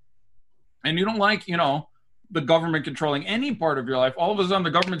streak and you don't like, the government controlling any part of your life. All of a sudden,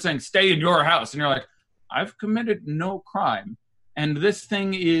 the government saying, stay in your house. And you're like, I've committed no crime. And this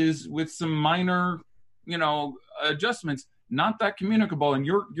thing is, with some minor, adjustments, not that communicable. And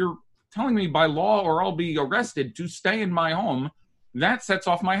you're telling me by law or I'll be arrested to stay in my home. That sets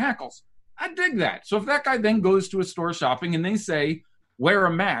off my hackles. I dig that. So if that guy then goes to a store shopping and they say, wear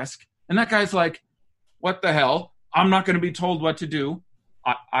a mask, and that guy's like, what the hell? I'm not going to be told what to do.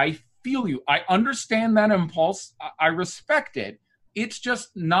 I feel you. I understand that impulse. I respect it. It's just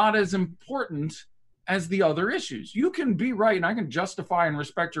not as important as the other issues. You can be right, and I can justify and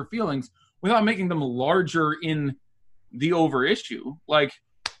respect your feelings without making them larger in the over issue. Like,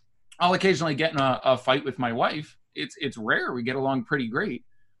 I'll occasionally get in a fight with my wife. It's rare. We get along pretty great.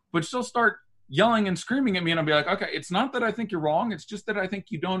 But she'll start yelling and screaming at me, and I'll be like, okay, it's not that I think you're wrong. It's just that I think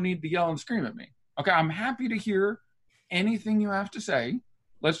you don't need to yell and scream at me. Okay, I'm happy to hear anything you have to say.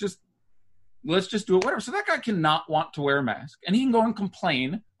 Let's just do it, whatever. So that guy cannot want to wear a mask, and he can go and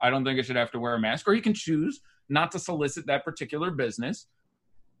complain, I don't think I should have to wear a mask, or he can choose not to solicit that particular business,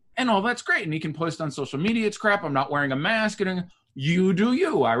 and all that's great. And he can post on social media, it's crap, I'm not wearing a mask, and you do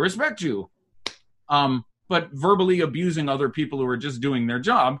you, I respect you. But verbally abusing other people who are just doing their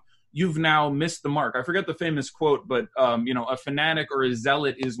job, you've now missed the mark. I forget the famous quote, but a fanatic or a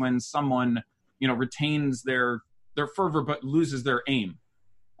zealot is when someone, retains their fervor but loses their aim.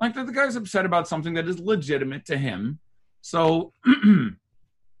 Like, the guy's upset about something that is legitimate to him. So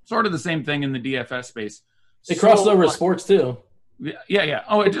sort of the same thing in the DFS space. It crosses over sports too. Yeah.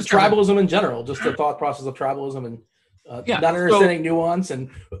 Oh, it just tribalism in general, just the thought process of tribalism and not understanding nuance,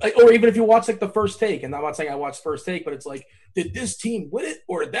 or even if you watch like the First Take, and I'm not saying I watched First Take, but it's like, did this team win it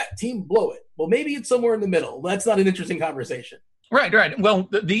or did that team blow it? Well, maybe it's somewhere in the middle. That's not an interesting conversation. Right. Well,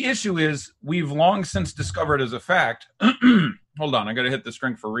 the issue is we've long since discovered as a fact. Hold on, I got to hit this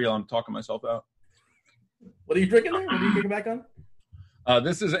drink for real. I'm talking myself out. What are you drinking there? What are you drinking back on?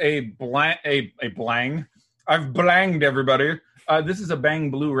 This is a blang. I've blanged everybody. This is a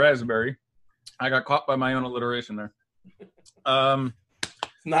Bang Blue Raspberry. I got caught by my own alliteration there. It's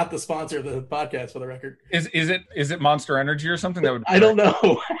not the sponsor of the podcast, for the record. Is it Monster Energy or something? That would. I don't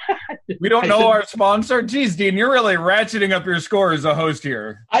know. We don't know our sponsor. Jeez, Dean, you're really ratcheting up your score as a host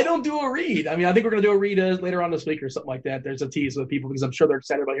here. I don't do a read. I mean, I think we're going to do a read later on this week or something like that. There's a tease with people because I'm sure they're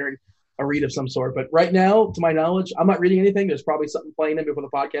excited about hearing a read of some sort. But right now, to my knowledge, I'm not reading anything. There's probably something playing in before the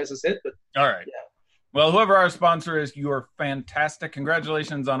podcast is hit. But all right. Yeah. Well, whoever our sponsor is, you are fantastic.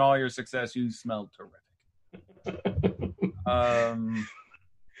 Congratulations on all your success. You smell terrific.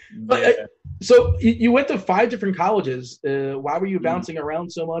 So you went to 5 different colleges. Why were you bouncing around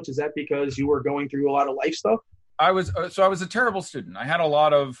so much? Is that because you were going through a lot of life stuff? I was a terrible student. I had a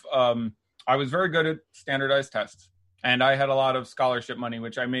lot of I was very good at standardized tests, and I had a lot of scholarship money,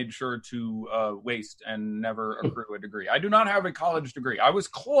 which I made sure to waste and never accrue a degree. I do not have a college degree. I was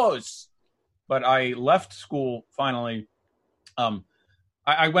close, but I left school finally.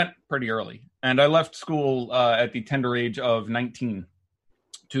 I went pretty early, and I left school at the tender age of 19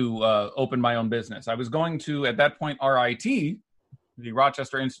 to open my own business. I was going to, at that point, RIT, the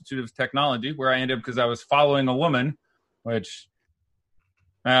Rochester Institute of Technology, where I ended up because I was following a woman, which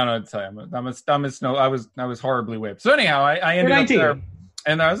I don't know what to tell you. I'm as dumb as snow. I was horribly whipped. So anyhow, I ended up there,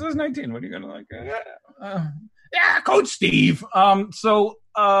 and I was 19. What are you gonna like? Yeah, Coach Steve. So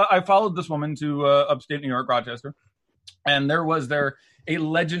I followed this woman to upstate New York, Rochester, and there was a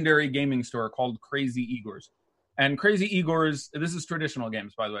legendary gaming store called Crazy Igor's. And Crazy Igor's, this is traditional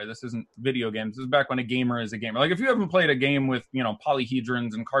games, by the way. This isn't video games. This is back when a gamer is a gamer. Like, if you haven't played a game with,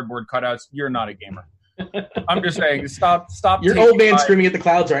 polyhedrons and cardboard cutouts, you're not a gamer. I'm just saying, stop. You're old man screaming at the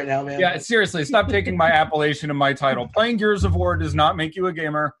clouds right now, man. Yeah, seriously, stop taking my appellation and my title. Playing Gears of War does not make you a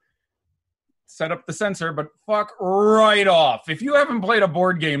gamer. Set up the censor, but fuck right off. If you haven't played a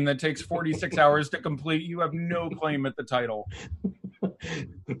board game that takes 46 hours to complete, you have no claim at the title.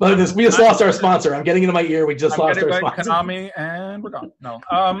 But we just lost our sponsor. I'm getting into my ear. We just lost our sponsor. Konami, and we're gone. No.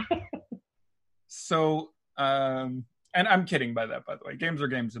 And I'm kidding by that, by the way. Games are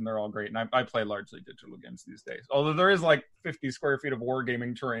games, and they're all great. And I play largely digital games these days. Although there is like 50 square feet of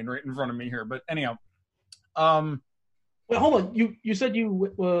wargaming terrain right in front of me here. But anyhow. Wait, hold on. You said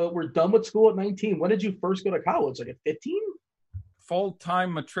you were done with school at 19. When did you first go to college? Like at 15?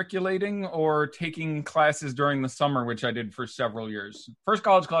 Full-time matriculating or taking classes during the summer, which I did for several years. First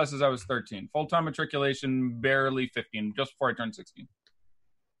college classes, I was 13. Full-time matriculation, barely 15, just before I turned 16.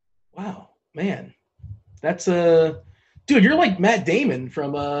 Wow, man. That's dude, you're like Matt Damon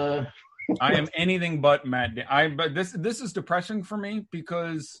from I am anything but Matt Damon. But this is depressing for me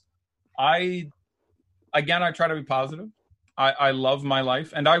because I try to be positive. I love my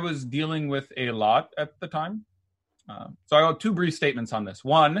life, and I was dealing with a lot at the time. So I have 2 brief statements on this.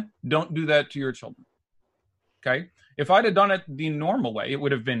 1, don't do that to your children. Okay? If I'd have done it the normal way, it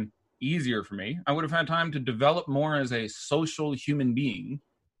would have been easier for me. I would have had time to develop more as a social human being,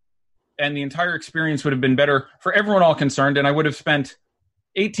 and the entire experience would have been better for everyone all concerned, and I would have spent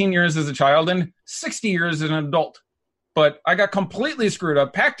 18 years as a child and 60 years as an adult. But I got completely screwed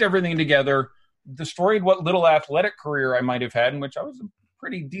up, packed everything together, destroyed what little athletic career I might have had, in which I was a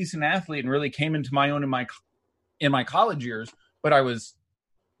pretty decent athlete and really came into my own in my college years, but I was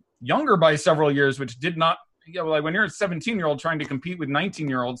younger by several years, which did not, like when you're a 17-year-old trying to compete with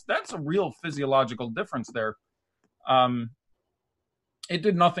 19-year-olds, that's a real physiological difference there. It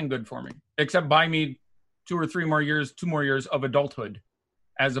did nothing good for me except buy me 2 more years of adulthood.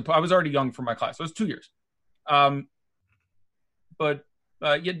 I was already young for my class. So it was 2 years. But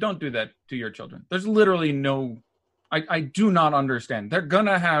you don't do that to your children. There's literally I do not understand. They're going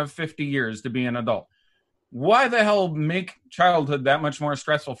to have 50 years to be an adult. Why the hell make childhood that much more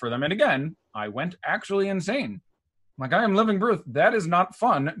stressful for them? And again, I went actually insane. Like, I am living proof. That is not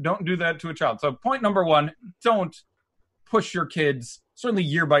fun. Don't do that to a child. So point number one, don't push your kids, certainly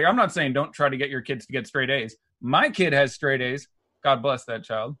year by year. I'm not saying don't try to get your kids to get straight A's. My kid has straight A's. God bless that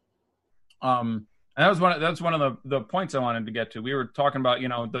child. And that's one of the points I wanted to get to. We were talking about,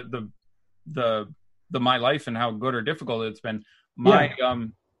 the my life and how good or difficult it's been. My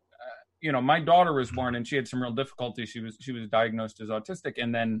daughter was born and she had some real difficulty. She was diagnosed as autistic,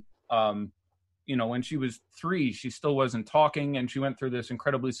 and then when she was 3, she still wasn't talking, and she went through this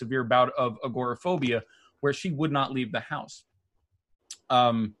incredibly severe bout of agoraphobia where she would not leave the house.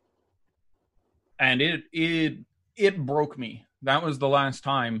 And it broke me. That was the last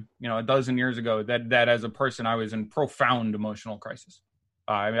time, a dozen years ago, that as a person I was in profound emotional crisis.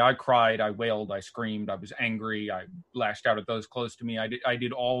 I cried, I wailed, I screamed, I was angry, I lashed out at those close to me. I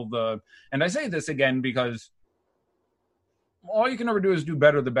did all and I say this again because all you can ever do is do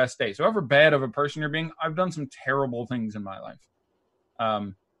better the best day. So however bad of a person you're being, I've done some terrible things in my life.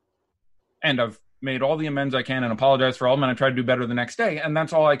 And I've made all the amends I can and apologize for all of them, and I try to do better the next day. And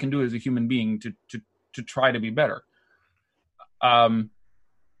that's all I can do as a human being to try to be better. But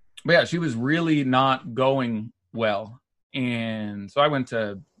yeah, she was really not going well. And so I went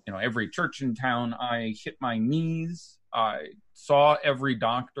to, every church in town. I hit my knees. I saw every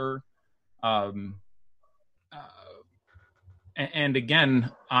doctor. And again,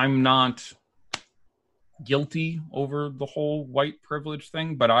 I'm not guilty over the whole white privilege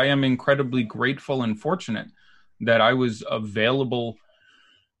thing, but I am incredibly grateful and fortunate that I was available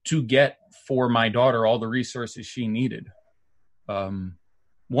to get for my daughter all the resources she needed.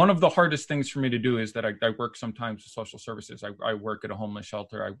 One of the hardest things for me to do is that I work sometimes with social services. I work at a homeless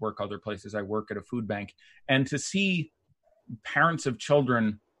shelter. I work other places. I work at a food bank. And to see parents of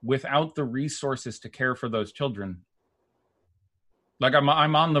children without the resources to care for those children, like I'm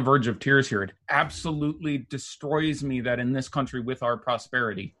on the verge of tears here. It absolutely destroys me that in this country, with our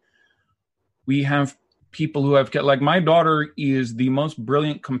prosperity, we have people who have, like, my daughter is the most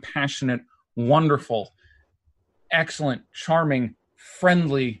brilliant, compassionate, wonderful, excellent, charming,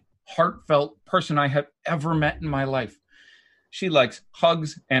 friendly, heartfelt person I have ever met in my life. She likes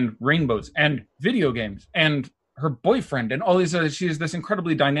hugs and rainbows and video games and her boyfriend and all these other. She is this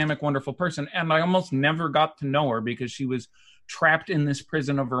incredibly dynamic, wonderful person. And I almost never got to know her because she was trapped in this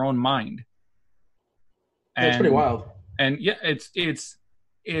prison of her own mind. That's pretty wild. And yeah, it's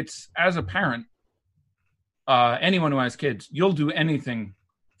as a parent, anyone who has kids, you'll do anything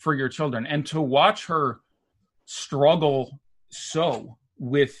for your children. And to watch her struggle so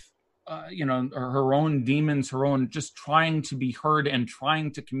with her own demons, her own just trying to be heard and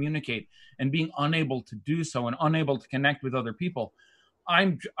trying to communicate and being unable to do so and unable to connect with other people,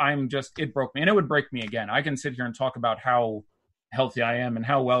 it broke me, and it would break me again. I can sit here and talk about how healthy I am and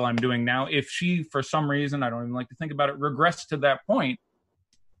how well I'm doing now. If she, for some reason, I don't even like to think about it, regressed to that point,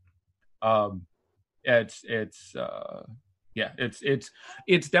 it's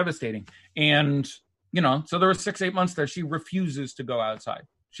devastating. And so there were 6-8 months there. She refuses to go outside.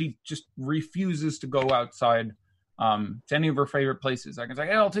 She just refuses to go outside to any of her favorite places. I can say,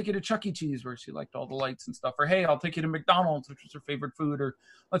 hey, I'll take you to Chuck E. Cheese, where she liked all the lights and stuff. Or, hey, I'll take you to McDonald's, which was her favorite food. Or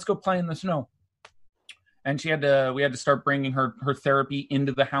let's go play in the snow. And we had to start bringing her therapy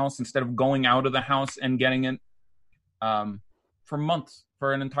into the house instead of going out of the house and getting it for months,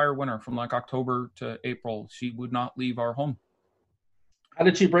 for an entire winter, from like October to April. She would not leave our home. How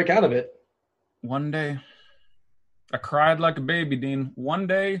did she break out of it? One day, I cried like a baby, Dean. One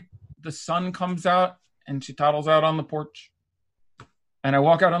day, the sun comes out and she toddles out on the porch. And I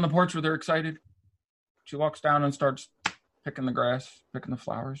walk out on the porch with her excited. She walks down and starts picking the grass, picking the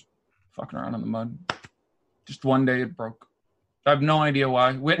flowers, fucking around in the mud. Just one day it broke. I have no idea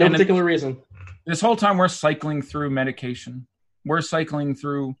why. No particular reason. This whole time we're cycling through medication. We're cycling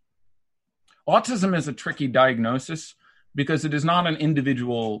through. Autism is a tricky diagnosis because it is not an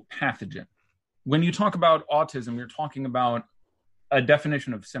individual pathogen. When you talk about autism, you're talking about a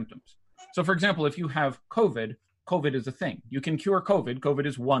definition of symptoms. So, for example, if you have COVID, COVID is a thing. You can cure COVID. COVID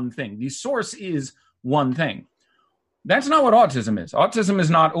is one thing. The source is one thing. That's not what autism is. Autism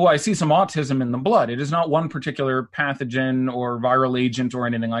is not, I see some autism in the blood. It is not one particular pathogen or viral agent or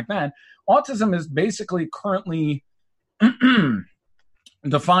anything like that. Autism is basically currently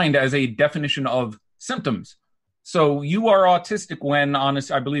defined as a definition of symptoms. So you are autistic when,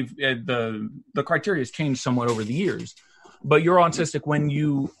 honest, I believe the criteria has changed somewhat over the years, but you're autistic when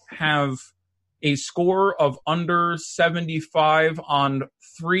you have a score of under 75 on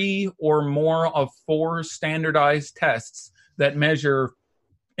 3 or more of 4 standardized tests that measure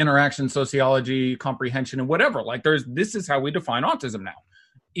interaction, sociology, comprehension, and whatever. Like this is how we define autism now.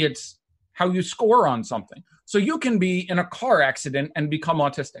 It's how you score on something. So you can be in a car accident and become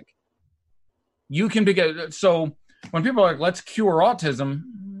autistic. You can so when people are like, let's cure autism,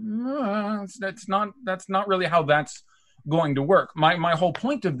 that's not really how that's going to work. My whole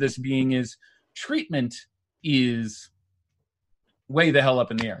point of this being is treatment is way the hell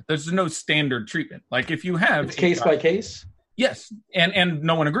up in the air. There's no standard treatment. Like if you have it's case by case. Yes, and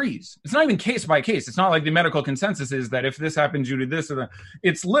no one agrees. It's not even case by case. It's not like the medical consensus is that if this happens, you do this or that.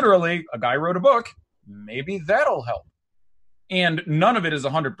 It's literally a guy wrote a book. Maybe that'll help. And none of it is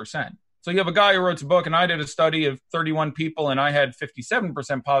 100%. So you have a guy who wrote a book, and I did a study of 31 people, and I had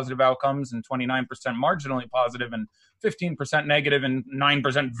 57% positive outcomes and 29% marginally positive and 15% negative and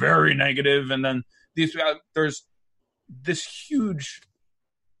 9% very negative. And then there's this huge,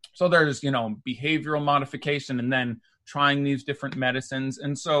 so there's, behavioral modification and then trying these different medicines.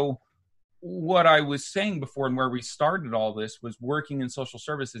 And so what I was saying before and where we started all this was working in social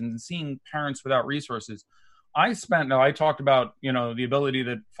services and seeing parents without resources. I talked about, the ability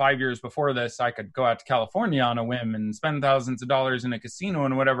that 5 years before this, I could go out to California on a whim and spend thousands of dollars in a casino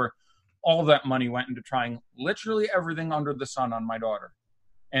and whatever. All that money went into trying literally everything under the sun on my daughter.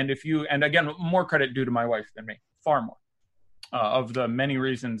 And again, more credit due to my wife than me, far more. Of the many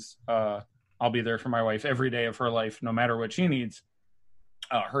reasons I'll be there for my wife every day of her life, no matter what she needs.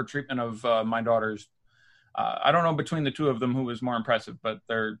 Her treatment of my daughters, I don't know between the two of them who was more impressive, but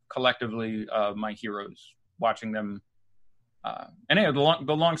they're collectively my heroes. Watching them. Anyway,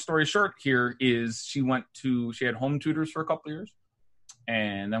 the long story short here is she had home tutors for a couple of years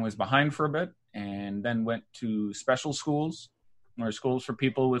and then was behind for a bit and then went to special schools or schools for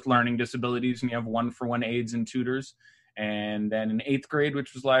people with learning disabilities, and you have 1-for-1 aides and tutors. And then in 8th grade,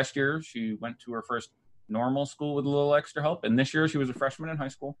 which was last year, she went to her first normal school with a little extra help. And this year she was a freshman in high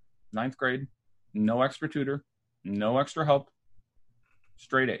school, 9th grade, no extra tutor, no extra help,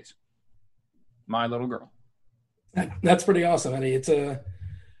 straight A's. My little girl. That's pretty awesome, Eddie.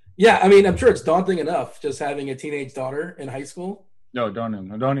 I'm sure it's daunting enough just having a teenage daughter in high school. No,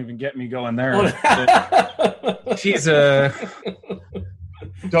 don't even get me going there. She's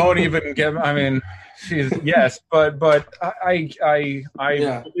don't even get. I mean, she's yes, but I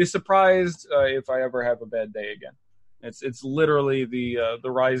would be surprised if I ever have a bad day again. It's literally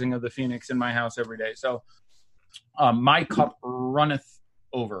the rising of the phoenix in my house every day. So my cup runneth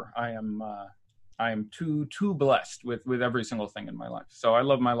over. I am too blessed with every single thing in my life. So I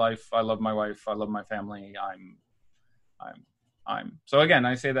love my life. I love my wife. I love my family. So again,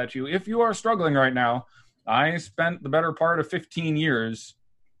 I say that to you. If you are struggling right now, I spent the better part of 15 years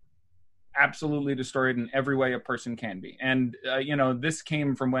absolutely destroyed in every way a person can be. And, this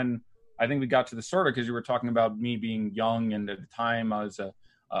came from when I think we got to the sort of, because you were talking about me being young. And at the time I was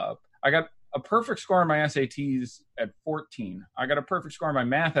I got a perfect score on my SATs at 14. I got a perfect score on my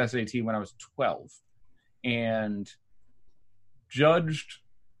math SAT when I was 12. And judged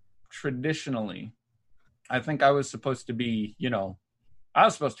traditionally, I think I was supposed to be, I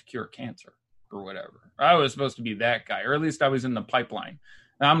was supposed to cure cancer or whatever. I was supposed to be that guy, or at least I was in the pipeline.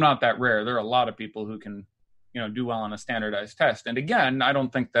 Now, I'm not that rare. There are a lot of people who can, do well on a standardized test. And again, I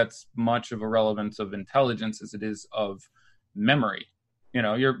don't think that's much of a relevance of intelligence as it is of memory.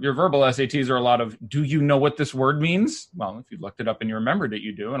 Your verbal SATs are a lot of, do you know what this word means? Well, if you looked it up and you remembered it,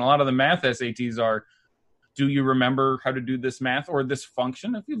 you do. And a lot of the math SATs are, do you remember how to do this math or this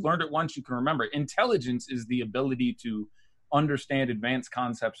function? If you learned it once, you can remember it. Intelligence is the ability to understand advanced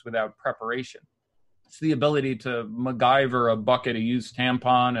concepts without preparation. It's the ability to MacGyver a bucket, a used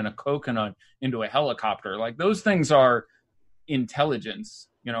tampon, and a coconut into a helicopter. Like, those things are intelligence.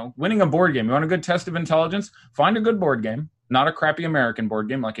 Winning a board game. You want a good test of intelligence? Find a good board game. Not a crappy American board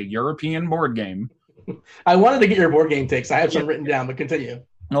game, like a European board game. I wanted to get your board game takes. I have some written down, but continue.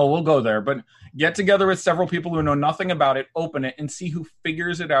 Oh, we'll go there. But get together with several people who know nothing about it, open it, and see who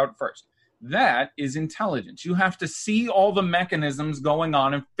figures it out first. That is intelligence. You have to see all the mechanisms going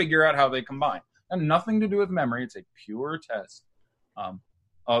on and figure out how they combine. And nothing to do with memory. It's a pure test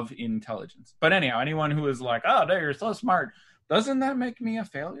of intelligence. But anyhow, anyone who is like, oh, you're so smart, doesn't that make me a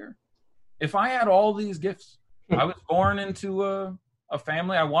failure? If I had all these gifts, I was born into a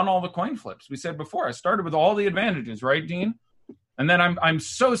family. I won all the coin flips. We said before, I started with all the advantages, right, Dean? And then I'm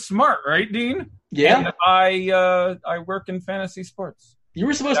so smart, right, Dean? Yeah. And I work in fantasy sports. You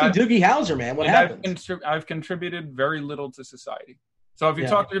were supposed to be Doogie Howser, man. What happened? I've contributed very little to society. So if you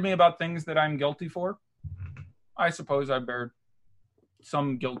talk to me about things that I'm guilty for, I suppose I bear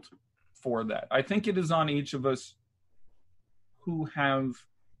some guilt for that. I think it is on each of us who have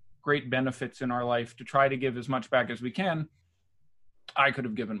great benefits in our life to try to give as much back as we can. I could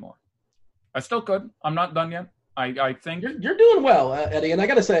have given more. I still could. I'm not done yet. I think you're doing well, Eddie. And I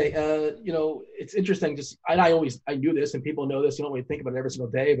got to say, it's interesting. I knew this, and people know this. You don't really think about it every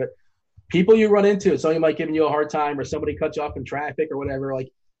single day, but people you run into, somebody might give you a hard time, or somebody cuts you off in traffic or whatever. Like,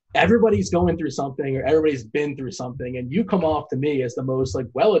 everybody's going through something, or everybody's been through something, and you come off to me as the most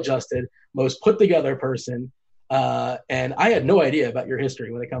well-adjusted, most put together person. And I had no idea about your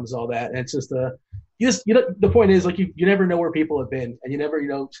history when it comes to all that. And it's just the point is, like, you never know where people have been, and you never,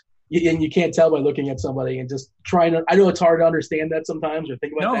 and you can't tell by looking at somebody and just trying to. I know it's hard to understand that sometimes, or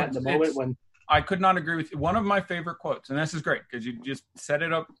think about that in the moment when. I could not agree with you. One of my favorite quotes, and this is great because you just set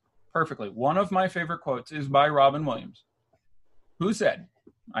it up perfectly. One of my favorite quotes is by Robin Williams, who said,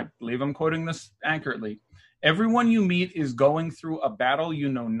 I believe I'm quoting this accurately, "Everyone you meet is going through a battle you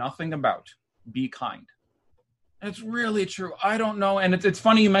know nothing about. Be kind." It's really true. I don't know. And it's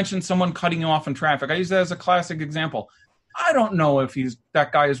funny you mentioned someone cutting you off in traffic. I use that as a classic example. I don't know if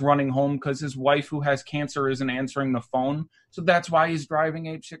that guy is running home because his wife who has cancer isn't answering the phone. So that's why he's driving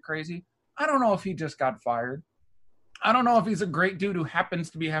apeshit crazy. I don't know if he just got fired. I don't know if he's a great dude who happens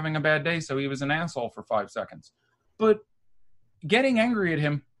to be having a bad day, so he was an asshole for 5 seconds. But getting angry at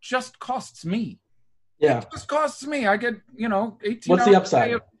him just costs me. Yeah. It just costs me. I get, 18 What's the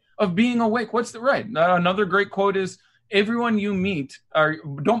upside of being awake? What's the right? Another great quote is, everyone you meet,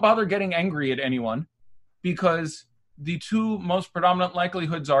 don't bother getting angry at anyone, because the two most predominant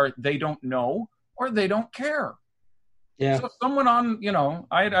likelihoods are they don't know or they don't care. Yeah. So someone on,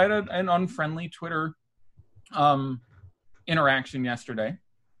 I had an unfriendly Twitter interaction yesterday,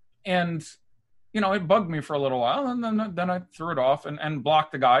 and it bugged me for a little while, and then I threw it off and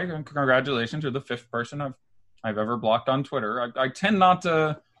blocked the guy. And congratulations, you're the 5th person I've ever blocked on Twitter. I tend not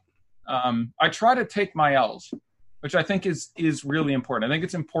to. I try to take my L's, which I think is really important. I think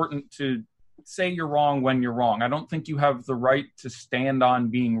it's important to say you're wrong when you're wrong. I don't think you have the right to stand on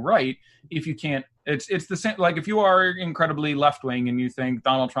being right if you can't. It's the same. Like, if you are incredibly left wing and you think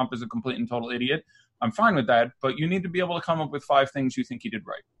Donald Trump is a complete and total idiot, I'm fine with that. But you need to be able to come up with 5 things you think he did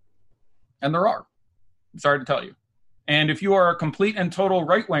right, and there are. Sorry to tell you. And if you are a complete and total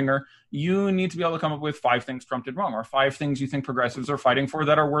right winger, you need to be able to come up with 5 things Trump did wrong, or 5 things you think progressives are fighting for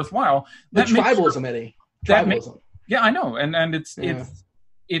that are worthwhile. The tribalism, Eddie. Tribalism. Yeah, I know, and it's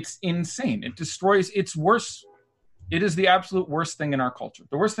insane. It destroys. It's worse. It is the absolute worst thing in our culture.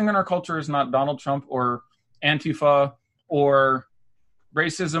 The worst thing in our culture is not Donald Trump or Antifa or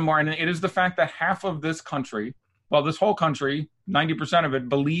racism, it is the fact that half of this country, well, this whole country, 90% of it,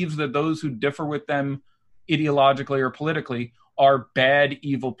 believes that those who differ with them ideologically or politically are bad,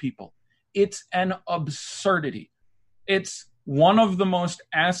 evil people. It's an absurdity. It's one of the most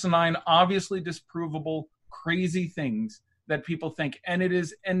asinine, obviously disprovable, crazy things that people think, and it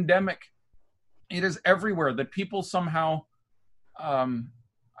is endemic. It is everywhere that people somehow, and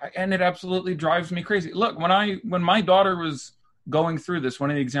it absolutely drives me crazy. Look, when my daughter was going through this, one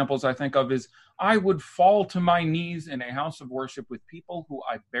of the examples I think of is I would fall to my knees in a house of worship with people who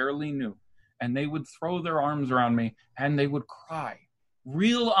I barely knew, and they would throw their arms around me and they would cry,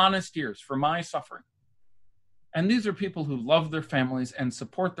 real honest tears for my suffering. And these are people who love their families and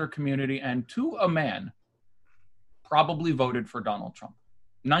support their community, and to a man, probably voted for Donald Trump.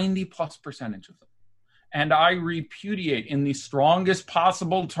 90+% of them. And I repudiate in the strongest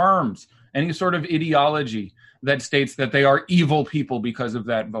possible terms any sort of ideology that states that they are evil people because of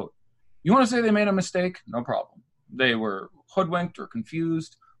that vote. You want to say they made a mistake? No problem. They were hoodwinked or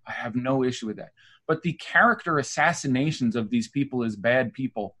confused. I have no issue with that. But the character assassinations of these people as bad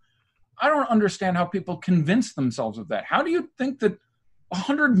people, I don't understand how people convince themselves of that. How do you think that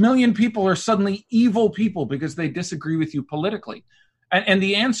 100 million people are suddenly evil people because they disagree with you politically? And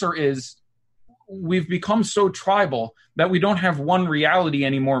the answer is, we've become so tribal that we don't have one reality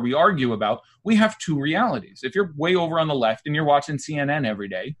anymore we argue about. We have 2 realities. If you're way over on the left and you're watching CNN every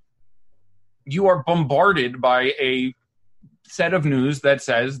day, you are bombarded by a set of news that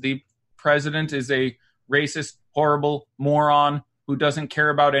says the president is a racist, horrible moron who doesn't care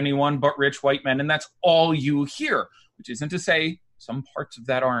about anyone but rich white men. And that's all you hear, which isn't to say some parts of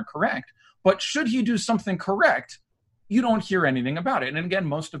that aren't correct. But should he do something correct, you don't hear anything about it. And again,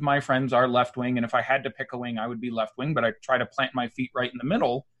 most of my friends are left-wing, and if I had to pick a wing, I would be left-wing, but I try to plant my feet right in the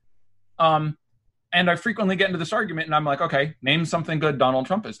middle. And I frequently get into this argument, and I'm like, okay, name something good Donald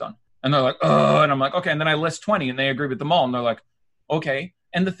Trump has done. And they're like, oh, and I'm like, okay, and then I list 20, and they agree with them all, and they're like, Okay.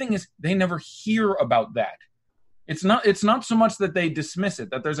 And the thing is, they never hear about that. It's not so much that they dismiss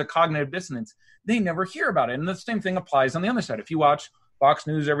it, that there's a cognitive dissonance. They never hear about it. And the same thing applies on the other side. If you watch Fox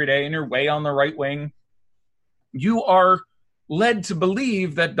News every day and you're way on the right wing, you are led to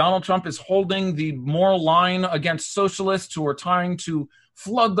believe that Donald Trump is holding the moral line against socialists who are trying to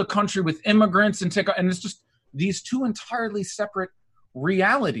flood the country with immigrants and it's just these two entirely separate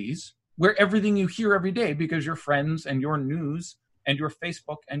realities where everything you hear every day, because your friends and your news and your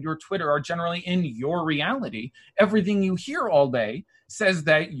Facebook and your Twitter are generally in your reality, everything you hear all day says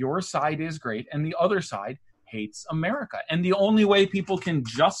that your side is great and the other side hates America. And the only way people can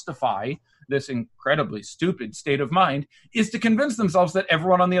justify this incredibly stupid state of mind is to convince themselves that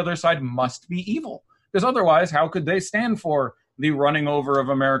everyone on the other side must be evil. Because otherwise, how could they stand for the running over of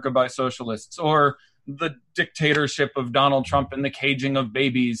America by socialists or the dictatorship of Donald Trump and the caging of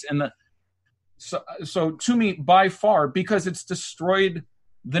babies and the So to me, by far, because it's destroyed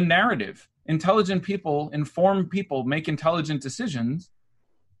the narrative. Intelligent people, informed people make intelligent decisions,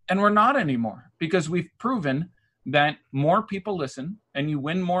 and we're not anymore because we've proven that more people listen and you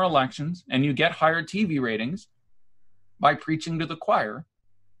win more elections and you get higher TV ratings by preaching to the choir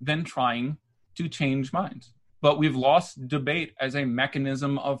than trying to change minds. But we've lost debate as a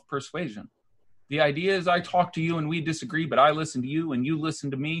mechanism of persuasion. The idea is I talk to you and we disagree, but I listen to you and you listen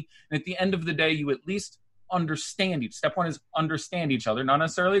to me. And at the end of the day, you at least understand each. Step one is understand each other, not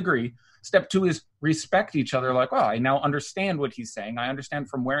necessarily agree. Step two is respect each other. Like, I now understand what he's saying. I understand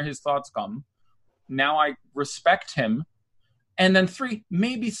from where his thoughts come. Now I respect him. And then three,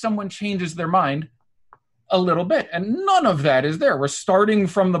 maybe someone changes their mind a little bit. And none of that is there. We're starting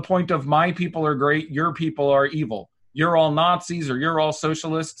from the point of my people are great, your people are evil. You're all Nazis or you're all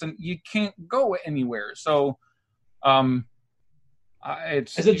socialists, and you can't go anywhere. So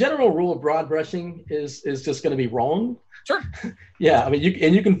it's... As a general rule, broad brushing is just going to be wrong. Sure. Yeah, I mean,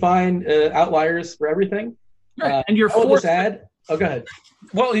 you can find outliers for everything. Right. And you're forced... go ahead.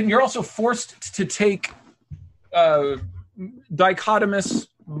 Well, you're also forced to take dichotomous,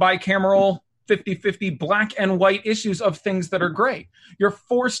 bicameral, 50-50 black and white issues of things that are gray. You're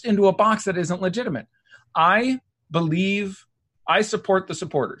forced into a box that isn't legitimate. I support the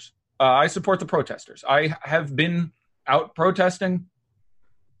supporters. I support the protesters. I have been out protesting.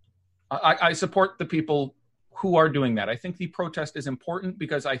 I support the people who are doing that. I think the protest is important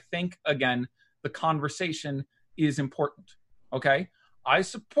because I think, again, the conversation is important. Okay? I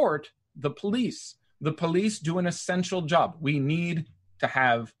support the police. The police do an essential job. We need to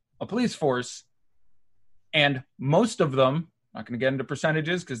have a police force, and most of them, I'm not going to get into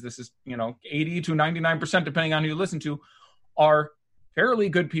percentages because this is, 80 to 99%, depending on who you listen to, are fairly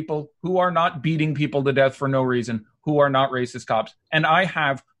good people who are not beating people to death for no reason, who are not racist cops. And I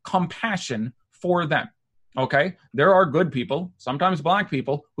have compassion for them. Okay? There are good people, sometimes black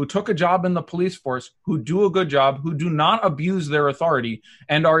people, who took a job in the police force, who do a good job, who do not abuse their authority,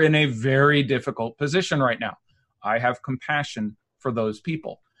 and are in a very difficult position right now. I have compassion for those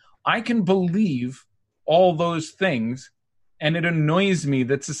people. I can believe all those things, and it annoys me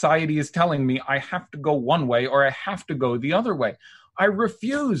that society is telling me I have to go one way or I have to go the other way. I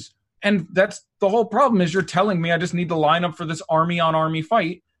refuse. And that's the whole problem, is you're telling me I just need to line up for this army on army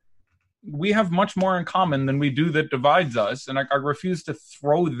fight. We have much more in common than we do that divides us. And I refuse to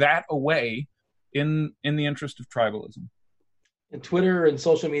throw that away in the interest of tribalism. And Twitter and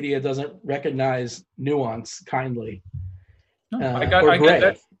social media doesn't recognize nuance kindly. No, I get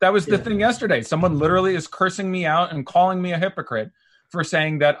that. That was the thing yesterday. Someone literally is cursing me out and calling me a hypocrite for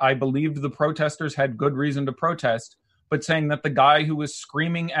saying that I believed the protesters had good reason to protest, but saying that the guy who was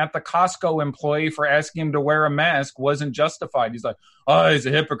screaming at the Costco employee for asking him to wear a mask wasn't justified. He's like, he's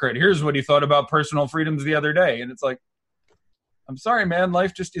a hypocrite. Here's what he thought about personal freedoms the other day. And it's like, I'm sorry, man.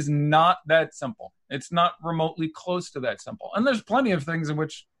 Life just is not that simple. It's not remotely close to that simple. And there's plenty of things in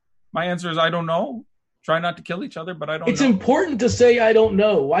which my answer is I don't know. Try not to kill each other, but I don't know. It's important to say I don't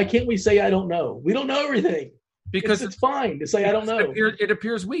know. Why can't we say I don't know? We don't know everything. Because it's fine to say I don't know. It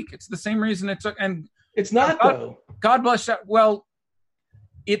appears weak. It's the same reason it took. And it's not, though. God bless that. Well,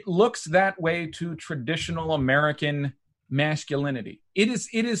 it looks that way to traditional American masculinity. It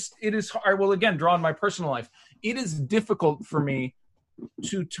is. I will again draw on my personal life. It is difficult for me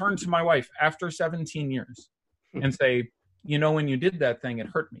to turn to my wife after 17 years and say, when you did that thing, it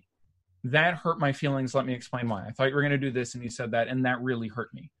hurt me. That hurt my feelings. Let me explain why. I thought you were going to do this and you said that, and that really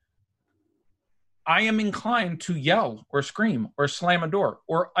hurt me. I am inclined to yell or scream or slam a door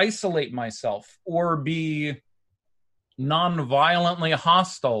or isolate myself or be non-violently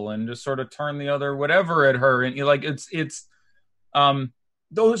hostile and just sort of turn the other whatever at her. And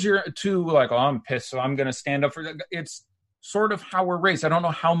those are two, like, I'm pissed, so I'm going to stand up for that. sort of how we're raised. I don't know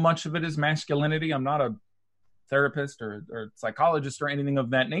how much of it is masculinity. I'm not a therapist or psychologist or anything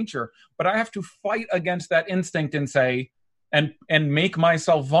of that nature, but I have to fight against that instinct and say, and make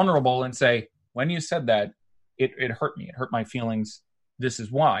myself vulnerable and say, when you said that, it hurt me. It hurt my feelings. This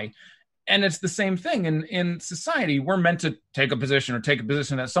is why. And it's the same thing in society. We're meant to take a position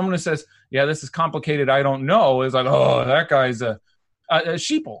that someone who says, yeah, this is complicated, I don't know, is like, oh, that guy's a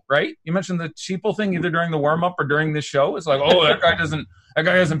sheeple, right? You mentioned the sheeple thing either during the warm-up or during this show. It's like, oh, that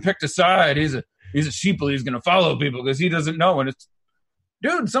guy hasn't picked a side. He's a sheeple. He's going to follow people because he doesn't know. And it's,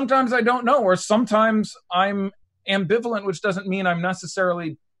 dude, sometimes I don't know, or sometimes I'm ambivalent, which doesn't mean I'm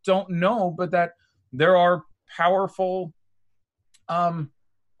necessarily don't know, but that there are powerful, I'm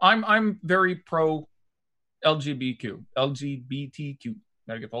very pro LGBTQ.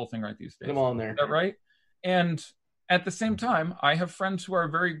 Gotta get the whole thing right these days. Come on there. Is that right? And at the same time, I have friends who are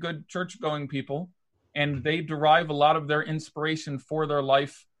very good church-going people, and they derive a lot of their inspiration for their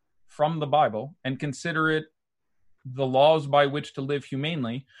life from the Bible and consider it the laws by which to live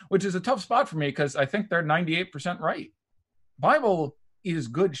humanely, which is a tough spot for me because I think they're 98% right. Bible is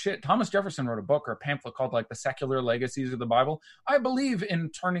good shit. Thomas Jefferson wrote a book or a pamphlet called like The Secular Legacies of the Bible. I believe in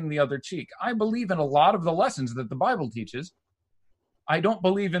turning the other cheek. I believe in a lot of the lessons that the Bible teaches. I don't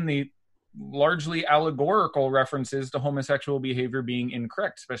believe in the largely allegorical references to homosexual behavior being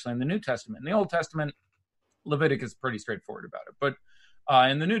incorrect, especially in the New Testament. In the Old Testament, Leviticus is pretty straightforward about it. But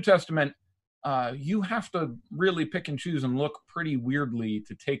in the New Testament, you have to really pick and choose and look pretty weirdly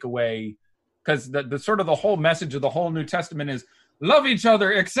to take away, because the sort of the whole message of the whole New Testament is love each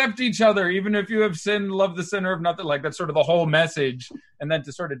other, accept each other, even if you have sinned, love the sinner, if nothing. Like that's sort of the whole message. And then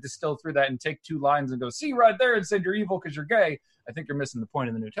to sort of distill through that and take two lines and go, see right there, it said you're evil because you're gay. I think you're missing the point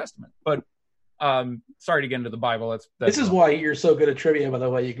in the New Testament. But sorry to get into the Bible. This is why you're so good at trivia, by the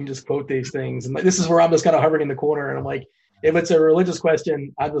way. You can just quote these things. And this is where I'm just kind of hovering in the corner. And I'm like, if it's a religious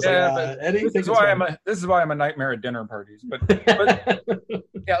question, I'm just Eddie. This is why I'm a nightmare at dinner parties. But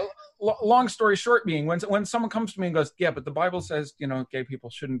yeah, long story short being, when someone comes to me and goes, yeah, but the Bible says, gay people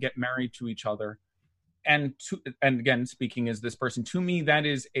shouldn't get married to each other. And again, speaking as this person, to me, that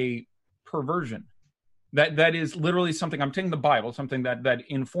is a perversion. That is literally something. I'm taking the Bible, something that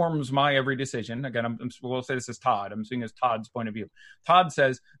informs my every decision. Again, we'll say this is Todd. I'm seeing as Todd's point of view. Todd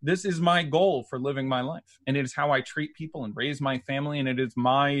says, this is my goal for living my life. And it is how I treat people and raise my family. And it is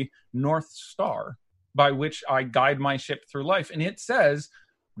my North Star by which I guide my ship through life. And it says,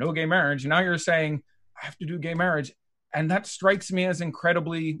 no gay marriage. Now you're saying, I have to do gay marriage. And that strikes me as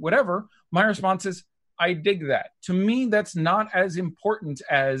incredibly whatever. My response is, I dig that. To me, that's not as important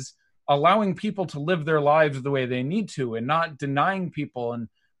as allowing people to live their lives the way they need to and not denying people and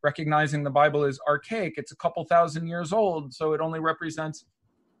recognizing the Bible is archaic. It's a couple thousand years old, so it only represents,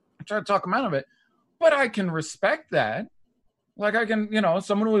 I try to talk them out of it, but I can respect that. Like I can,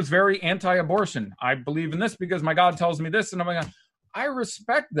 someone who is very anti-abortion. I believe in this because my God tells me this, and I'm like, I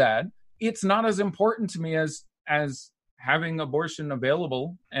respect that. It's not as important to me as having abortion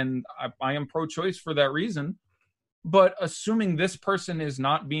available, and I am pro-choice for that reason. But assuming this person is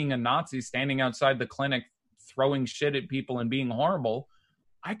not being a Nazi standing outside the clinic throwing shit at people and being horrible,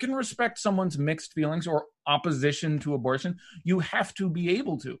 I can respect someone's mixed feelings or opposition to abortion. You have to be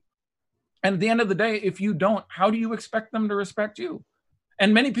able to. And at the end of the day, if you don't, how do you expect them to respect you?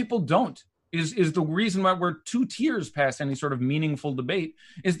 And many people don't. Is the reason why we're 2 tiers past any sort of meaningful debate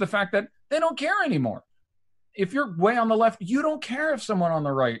is the fact that they don't care anymore. If you're way on the left, you don't care if someone on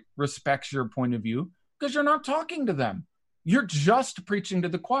the right respects your point of view, because you're not talking to them. You're just preaching to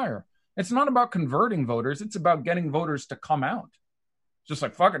the choir. It's not about converting voters. It's about getting voters to come out. Just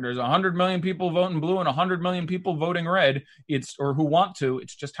like, fuck it, there's 100 million people voting blue and 100 million people voting red. Or who want to.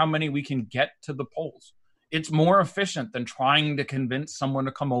 It's just how many we can get to the polls. It's more efficient than trying to convince someone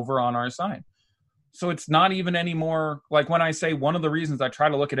to come over on our side. So it's not even any more, like when I say one of the reasons I try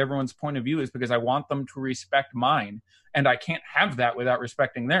to look at everyone's point of view is because I want them to respect mine. And I can't have that without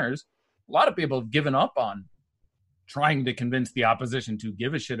respecting theirs. A lot of people have given up on trying to convince the opposition to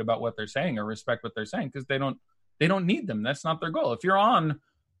give a shit about what they're saying or respect what they're saying because they don't need them. That's not their goal. If you're on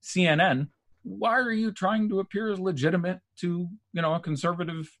CNN, why are you trying to appear as legitimate to, a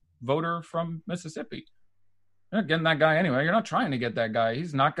conservative voter from Mississippi? You're not getting that guy anyway. You're not trying to get that guy.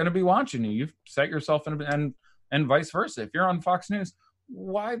 He's not going to be watching you. You've set yourself in, and vice versa. If you're on Fox News,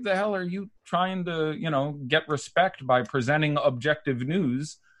 why the hell are you trying to, get respect by presenting objective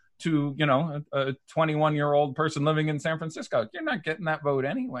news to, a 21-year-old person living in San Francisco? You're not getting that vote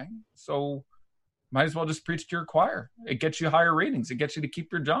anyway. So might as well just preach to your choir. It gets you higher ratings. It gets you to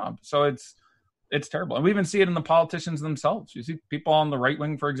keep your job. So it's terrible. And we even see it in the politicians themselves. You see people on the right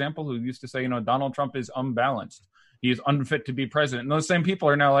wing, for example, who used to say, Donald Trump is unbalanced. he's unfit to be president. And those same people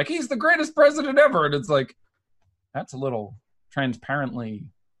are now like, he's the greatest president ever. And it's like, that's a little transparently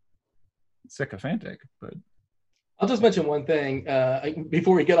sycophantic, but I'll just mention one thing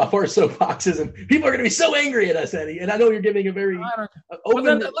before we get off our soapboxes, and people are going to be so angry at us, Eddie. And I know you're giving a very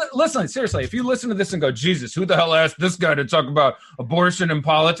open. Listen, seriously, if you listen to this and go, Jesus, who the hell asked this guy to talk about abortion and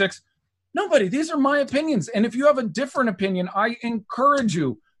politics? Nobody. These are my opinions. And if you have a different opinion, I encourage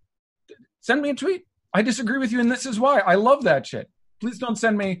you. Send me a tweet. I disagree with you, and this is why. I love that shit. Please don't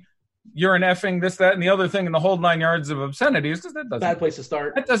send me, you're an effing, this, that, and the other thing, and the whole 9 yards of obscenities, because that doesn't. Bad place to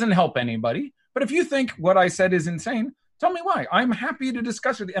start. That doesn't help anybody. But if you think what I said is insane, tell me why. I'm happy to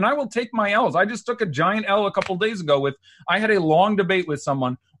discuss with you, and I will take my L's. I just took a giant L a couple days ago I had a long debate with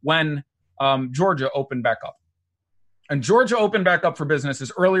someone when Georgia opened back up. And Georgia opened back up for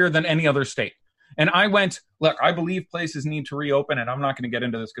businesses earlier than any other state. And I went, look, I believe places need to reopen, and I'm not going to get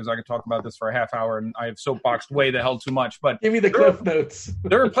into this because I could talk about this for a half hour, and I have soapboxed way the hell too much. But give me the cliff notes.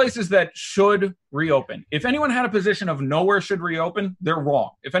 There are places that should reopen. If anyone had a position of nowhere should reopen, they're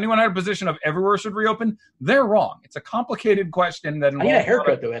wrong. If anyone had a position of everywhere should reopen, they're wrong. It's a complicated question that I need a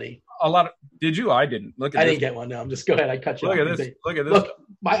haircut, though, Eddie. Did you? I didn't. Look at I this. didn't get one. No, I'm just go ahead. I cut you. Look at this. Look at this.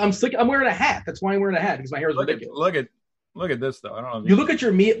 Look, I'm wearing a hat. That's why I'm wearing a hat, because my hair is ridiculous. Look at this, though. I don't know. You look at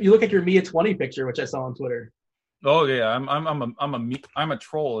your Mia 20 picture, which I saw on Twitter. Oh yeah, I'm a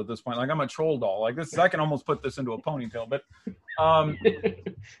troll at this point. Like, I'm a troll doll. Like, this, I can almost put this into a ponytail. But I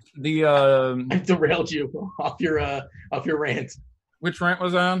derailed you off your rant. Which rant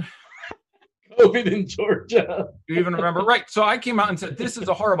was I on? COVID in Georgia. You even remember? Right. So I came out and said, this is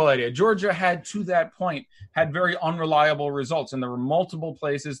a horrible idea. Georgia had, to that point, had very unreliable results. And there were multiple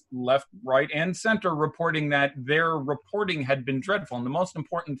places, left, right, and center, reporting that their reporting had been dreadful. And the most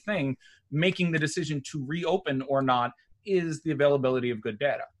important thing, making the decision to reopen or not, is the availability of good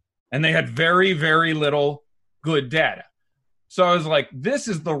data. And they had very, very little good data. So I was like, this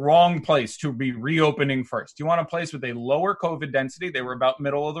is the wrong place to be reopening first. You want a place with a lower COVID density. They were about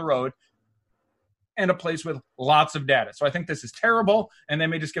middle of the road. And a place with lots of data. So I think this is terrible, and they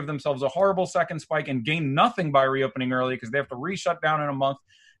may just give themselves a horrible second spike and gain nothing by reopening early because they have to re-shut down in a month.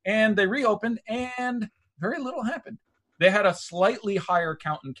 And they reopened, and very little happened. They had a slightly higher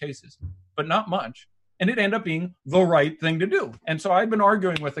count in cases, but not much. And it ended up being the right thing to do. And so I'd been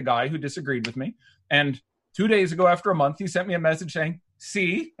arguing with a guy who disagreed with me. And 2 days ago, after a month, he sent me a message saying,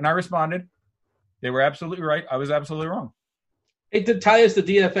 see, and I responded, they were absolutely right. I was absolutely wrong. It did tie us to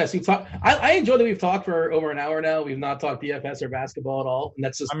DFS. I enjoy that we've talked for over an hour now. We've not talked DFS or basketball at all, and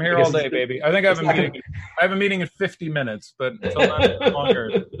that's just. I'm here all day, baby. I think I have a meeting in 50 minutes, but sometimes longer.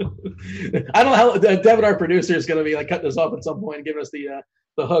 I don't know how Devin, our producer, is going to be like cutting us off at some point and giving us the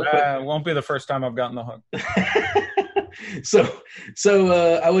hook. It won't be the first time I've gotten the hook. So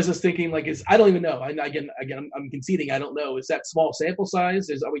I was just thinking, like, I don't even know. I'm conceding I don't know. Is that small sample size?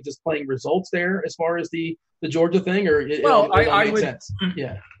 Are we just playing results there as far as the Georgia thing, or I would sense?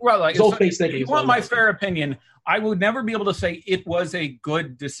 Yeah. Well, like, result-based thinking. If you want my fair opinion, I would never be able to say it was a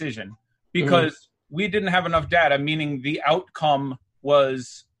good decision because we didn't have enough data. Meaning the outcome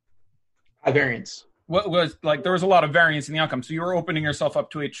was high variance. What was like there was a lot of variance in the outcome, so you were opening yourself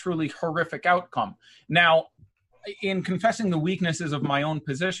up to a truly horrific outcome. Now, in confessing the weaknesses of my own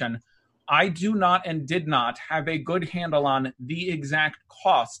position, I do not and did not have a good handle on the exact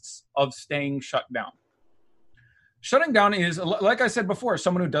costs of staying shut down. Shutting down is, like I said before,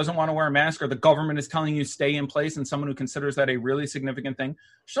 someone who doesn't want to wear a mask or the government is telling you stay in place and someone who considers that a really significant thing.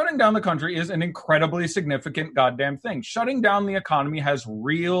 Shutting down the country is an incredibly significant goddamn thing. Shutting down the economy has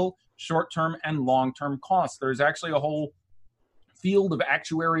real short-term and long-term costs. There's actually a whole field of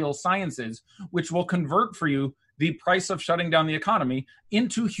actuarial sciences which will convert for you the price of shutting down the economy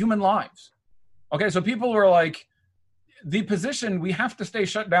into human lives. Okay, so people were like, the position we have to stay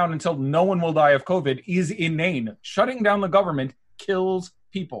shut down until no one will die of COVID is inane. Shutting down the government kills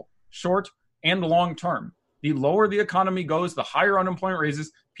people, short and long term. The lower the economy goes, the higher unemployment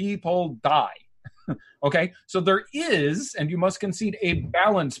raises, people die. Okay, so there is, and you must concede, a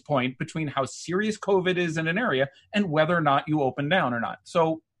balance point between how serious COVID is in an area and whether or not you open down or not.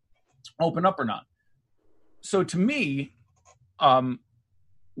 So open up or not. So to me,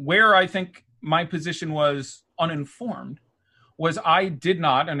 where I think my position was uninformed was I did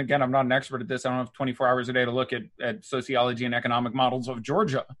not, and again, I'm not an expert at this, I don't have 24 hours a day to look at sociology and economic models of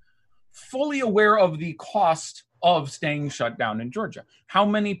Georgia, fully aware of the cost of staying shut down in Georgia. How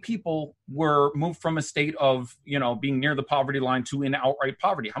many people were moved from a state of, being near the poverty line to in outright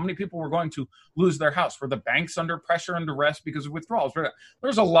poverty? How many people were going to lose their house? Were the banks under pressure and duress because of withdrawals?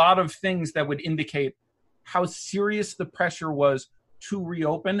 There's a lot of things that would indicate how serious the pressure was to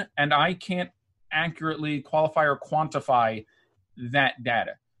reopen, and I can't accurately qualify or quantify that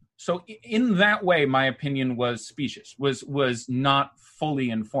data. So in that way, my opinion was specious, was not fully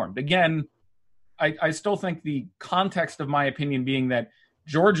informed. Again, I still think the context of my opinion being that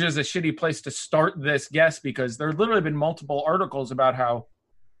Georgia is a shitty place to start this guess, because there have literally been multiple articles about how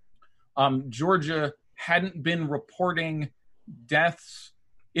Georgia hadn't been reporting deaths.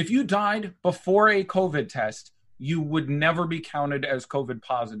 If you died before a COVID test, you would never be counted as COVID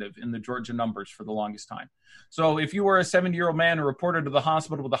positive in the Georgia numbers for the longest time. So if you were a 70-year-old man who reported to the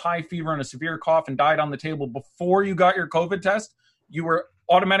hospital with a high fever and a severe cough and died on the table before you got your COVID test, you were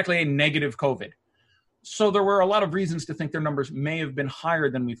automatically a negative COVID. So there were a lot of reasons to think their numbers may have been higher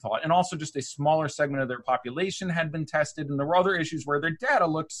than we thought. And also just a smaller segment of their population had been tested. And there were other issues where their data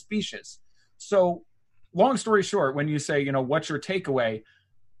looked specious. So long story short, when you say, what's your takeaway?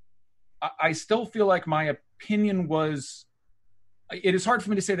 I still feel like my opinion was, it is hard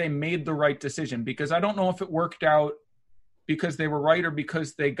for me to say they made the right decision, because I don't know if it worked out because they were right or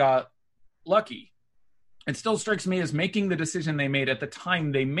because they got lucky. It still strikes me as making the decision they made at the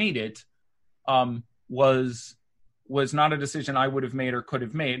time they made it was not a decision I would have made or could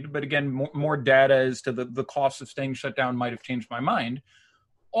have made. But again, more data as to the costs of staying shut down might have changed my mind.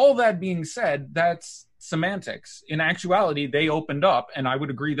 All that being said, that's semantics. In actuality, they opened up, and I would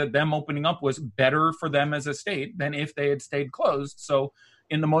agree that them opening up was better for them as a state than if they had stayed closed. So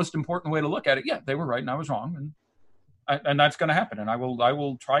in the most important way to look at it, yeah, they were right and I was wrong. And that's going to happen. And I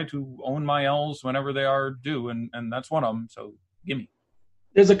will try to own my L's whenever they are due. And that's one of them. So gimme.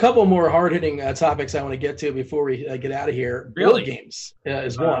 There's a couple more hard-hitting topics I want to get to before we get out of here. Really? Board games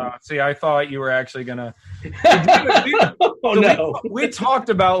is one. See, I thought you were actually going to. No. We talked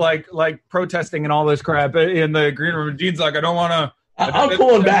about like protesting and all this crap in the green room. Dean's like, I don't want to. I'm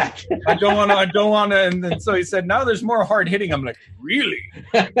pulling back. I don't want to. And then so he said, now there's more hard-hitting. I'm like, really?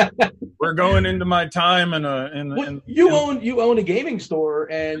 We're going into my time you own a gaming store,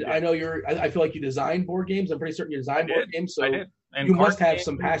 and I know I feel like you design board games. I'm pretty certain you design board games. So. I did. And you must have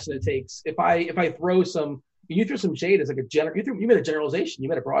some passion it takes. If I throw some, you threw some shade as like you made a generalization. You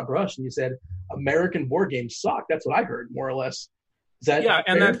made a broad brush, and you said American board games suck. That's what I heard, more or less. Is that fair?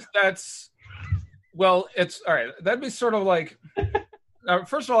 And that's well, it's all right. That'd be sort of like.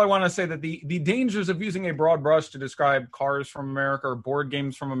 First of all, I want to say that the dangers of using a broad brush to describe cars from America or board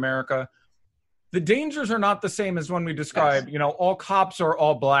games from America, the dangers are not the same as when we describe, all cops are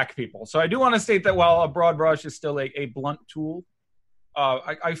all black people. So I do want to state that while a broad brush is still a blunt tool,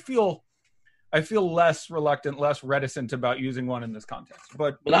 I feel less reluctant, less reticent about using one in this context.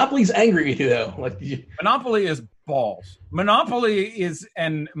 But Monopoly's angry with you, though. Monopoly is balls. Monopoly's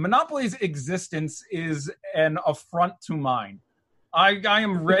existence is an affront to mine. I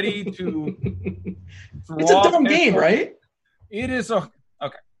am ready to. It's a dumb game, right? It is okay.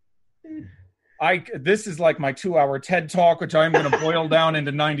 This is like my 2-hour TED talk, which I'm going to boil down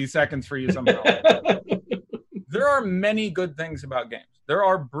into 90 seconds for you somehow. There are many good things about games. There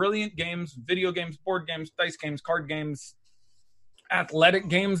are brilliant games, video games, board games, dice games, card games, athletic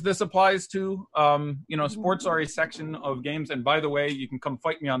games this applies to. Sports are a section of games. And by the way, you can come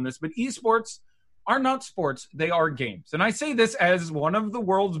fight me on this, but esports are not sports. They are games. And I say this as one of the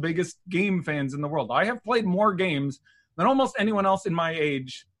world's biggest game fans in the world. I have played more games than almost anyone else in my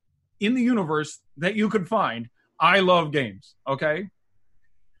age in the universe that you could find. I love games, okay?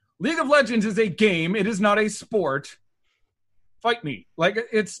 League of Legends is a game. It is not a sport. Fight me. I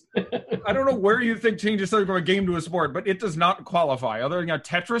don't know where you think changes something from a game to a sport, but it does not qualify. Other than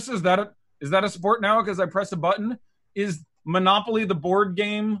Tetris, is that a sport now because I press a button? Is Monopoly the board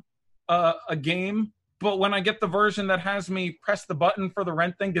game a game? But when I get the version that has me press the button for the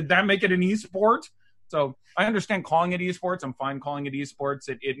rent thing, did that make it an e-sport? So I understand calling it esports. I'm fine calling it esports.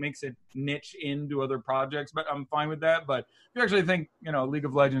 It makes it niche into other projects, but I'm fine with that. But if you actually think, League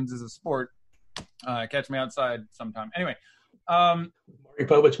of Legends is a sport, catch me outside sometime. Anyway. Mario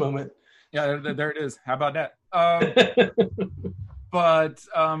Povich moment. Yeah, there it is. How about that?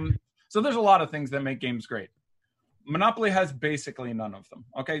 So there's a lot of things that make games great. Monopoly has basically none of them.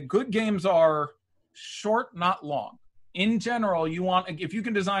 Okay, good games are short, not long. In general, if you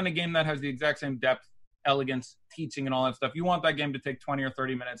can design a game that has the exact same depth, elegance, teaching, and all that stuff, you want that game to take 20 or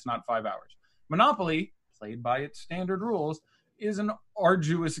 30 minutes, not 5 hours. Monopoly, played by its standard rules, is an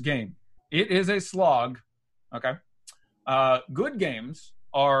arduous game. It is a slog. Okay. Good games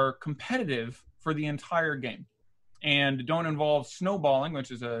are competitive for the entire game and don't involve snowballing,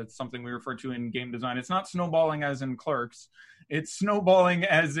 which is something we refer to in game design. It's not snowballing as in Clerks. It's snowballing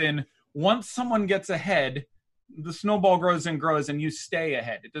as in once someone gets ahead, the snowball grows and grows and you stay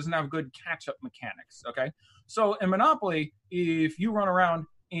ahead. It doesn't have good catch-up mechanics, okay? So in Monopoly, if you run around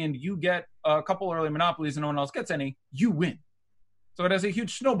and you get a couple early monopolies and no one else gets any, you win. So it has a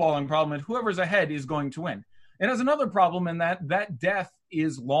huge snowballing problem, and whoever's ahead is going to win. It has another problem in that death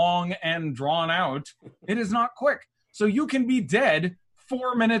is long and drawn out. It is not quick. So you can be dead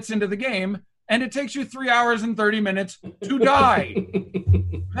 4 minutes into the game, and it takes you 3 hours and 30 minutes to die.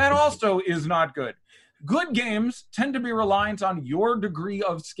 That also is not good. Good games tend to be reliant on your degree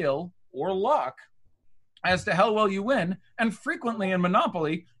of skill or luck as to how well you win, and frequently in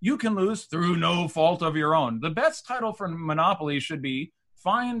Monopoly, you can lose through no fault of your own. The best title for Monopoly should be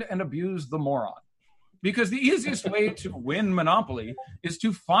Find and Abuse the Moron. Because the easiest way to win Monopoly is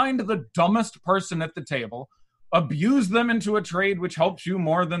to find the dumbest person at the table, abuse them into a trade which helps you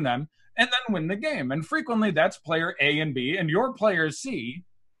more than them, and then win the game. And frequently that's player A and B, and your player C,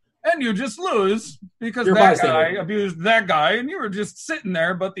 and you just lose because that guy abused that guy, and you were just sitting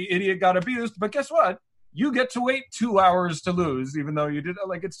there, but the idiot got abused. But guess what? You get to wait 2 hours to lose, even though you did.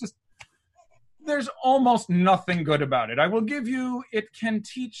 Like, it's just, there's almost nothing good about it. I will give you, it can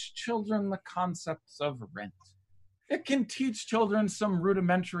teach children the concepts of rent. It can teach children some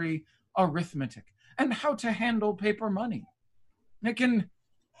rudimentary arithmetic and how to handle paper money. It can,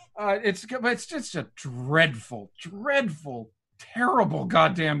 it's just a dreadful, terrible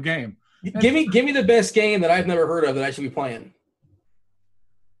goddamn game. Give me the best game that I've never heard of that I should be playing.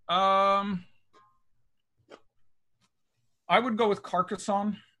 I would go with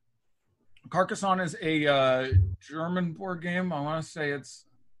Carcassonne. Carcassonne is a German board game. I want to say it's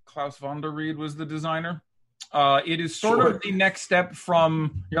Klaus von der Ried was the designer. It is sort of the next step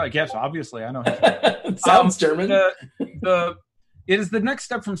from. You're like, yes, obviously, I know. It sounds German. It is the next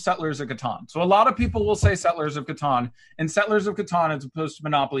step from Settlers of Catan. So a lot of people will say Settlers of Catan, and Settlers of Catan, as opposed to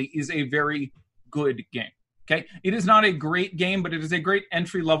Monopoly, is a very good game. Okay, it is not a great game, but it is a great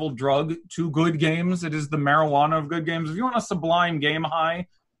entry-level drug to good games. It is the marijuana of good games. If you want a sublime game high,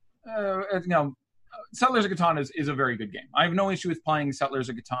 Settlers of Catan is a very good game. I have no issue with playing Settlers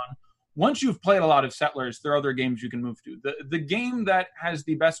of Catan. Once you've played a lot of Settlers, there are other games you can move to. The game that has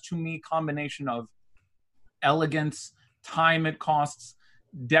the best, to me, combination of elegance, time it costs,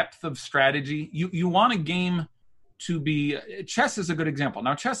 depth of strategy. You want a game to be. Chess is a good example.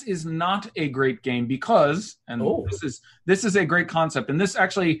 Now, chess is not a great game because, and this is a great concept. And this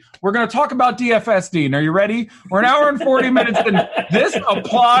actually, we're going to talk about DFS, Dean. Are you ready? We're an hour and 40 minutes in. This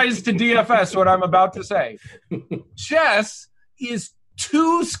applies to DFS, what I'm about to say. Chess is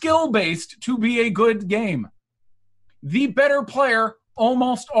too skill-based to be a good game. The better player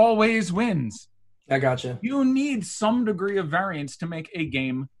almost always wins. I gotcha. You need some degree of variance to make a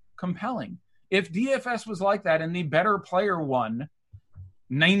game compelling. If DFS was like that and the better player won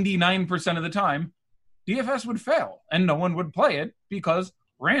 99% of the time, DFS would fail and no one would play it because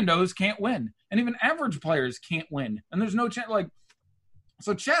randos can't win. And even average players can't win. And there's no chance.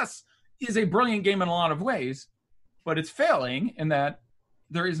 So chess is a brilliant game in a lot of ways, but it's failing in that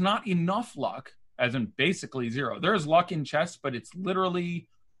there is not enough luck, as in basically zero. There is luck in chess, but it's literally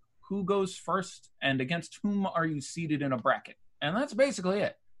who goes first and against whom are you seated in a bracket. And that's basically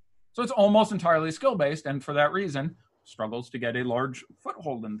it. So it's almost entirely skill-based, and for that reason, struggles to get a large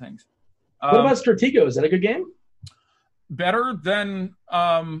foothold in things. What about Stratego? Is that a good game? Better than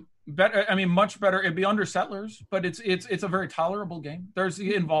much better. It'd be under Settlers, but it's a very tolerable game. It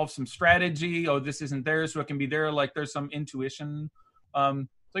involves some strategy. Oh, this isn't there, so it can be there. Like there's some intuition. So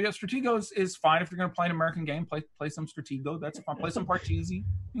yeah, Stratego is fine if you're going to play an American game. Play some Stratego. That's fun. Play some Parcheesi. You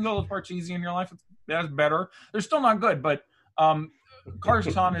can go with Parcheesi in your life. That's better. They're still not good, but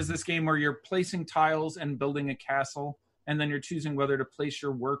Carcassonne is this game where you're placing tiles and building a castle, and then you're choosing whether to place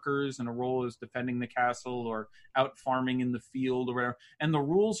your workers in a role as defending the castle or out farming in the field or whatever. And the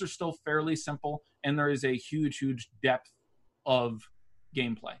rules are still fairly simple, and there is a huge depth of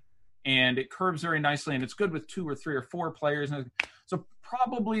gameplay. And it curves very nicely, and it's good with 2 or 3 or 4 players. So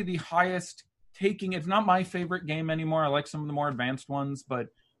probably the highest taking, it's not my favorite game anymore. I like some of the more advanced ones, but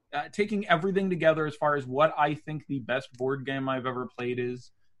taking everything together as far as what I think the best board game I've ever played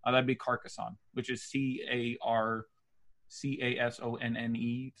is, that'd be Carcassonne, which is Carcassonne.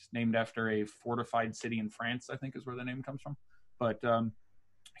 It's named after a fortified city in France, I think is where the name comes from. But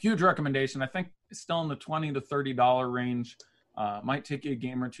huge recommendation. I think it's still in the $20 to $30 range. Might take you a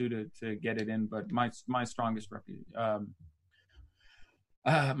game or two to get it in, but my strongest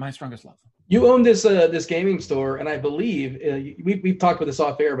love. You own this gaming store, and I believe we've talked about this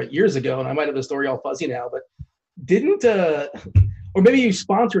off air, but years ago, and I might have the story all fuzzy now, but didn't or maybe you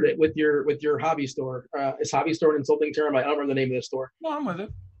sponsored it with your hobby store. Is hobby store an insulting term? I don't remember the name of the store. No, I'm with it.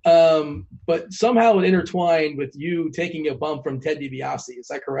 But somehow it intertwined with you taking a bump from Ted DiBiase. Is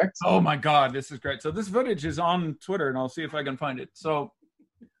that correct? Oh my God, this is great. So this footage is on Twitter, and I'll see if I can find it. So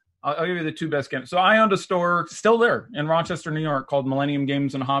I'll give you the two best games. So I owned a store still there in Rochester, New York called Millennium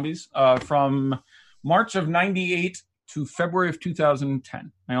Games and Hobbies from March of 98 to February of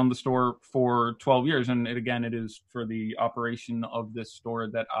 2010. I owned the store for 12 years. And it is for the operation of this store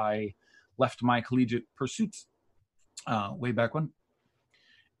that I left my collegiate pursuits way back when.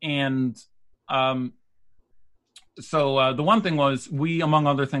 And so the one thing was we, among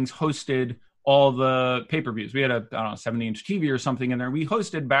other things, hosted all the pay-per-views. We had a 70-inch TV or something in there. We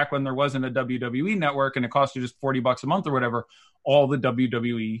hosted back when there wasn't a WWE network and it cost you just $40 a month or whatever, all the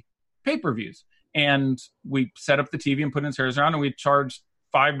WWE pay-per-views. And we set up the TV and put in chairs around, and we charged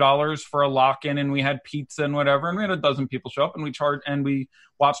 $5 for a lock-in, and we had pizza and whatever, and we had a dozen people show up, and we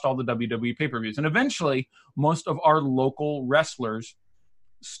watched all the WWE pay-per-views. And eventually, most of our local wrestlers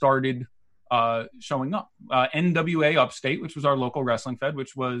started showing up. NWA Upstate, which was our local wrestling fed,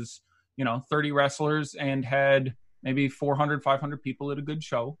 which was 30 wrestlers and had maybe 400, 500 people at a good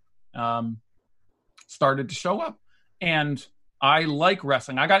show, started to show up. And I like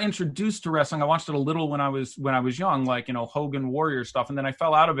wrestling. I got introduced to wrestling. I watched it a little when I was young, like, Hogan Warrior stuff. And then I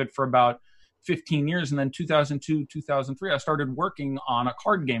fell out of it for about 15 years. And then 2002, 2003, I started working on a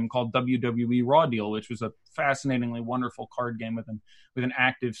card game called WWE Raw Deal, which was a fascinatingly wonderful card game with an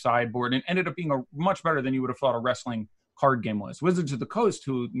active sideboard, and ended up being much better than you would have thought a wrestling card game was. Wizards of the Coast,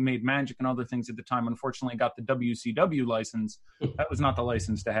 who made Magic and other things at the time, unfortunately got the WCW license. That was not the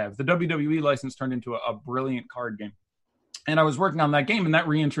license to have. The WWE license turned into a brilliant card game. And I was working on that game, and that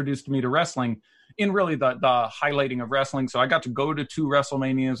reintroduced me to wrestling in really the highlighting of wrestling. So I got to go to 2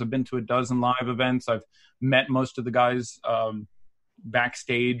 WrestleManias. I've been to a dozen live events. I've met most of the guys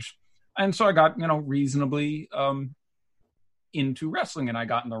backstage. And so I got, reasonably into wrestling, and I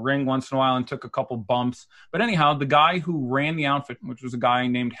got in the ring once in a while and took a couple bumps. But anyhow, the guy who ran the outfit, which was a guy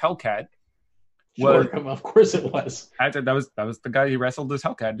named Hellcat, of course it was. That was the guy who wrestled as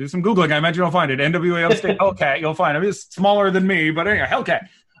Hellcat. Do some Googling. I imagine you'll find it. NWA Upstate Hellcat. You'll find him. He's smaller than me, but anyway, Hellcat.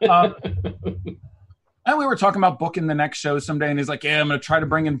 And we were talking about booking the next show someday, and he's like, yeah, I'm going to try to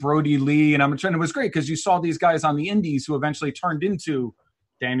bring in Brody Lee. And it was great because you saw these guys on the indies who eventually turned into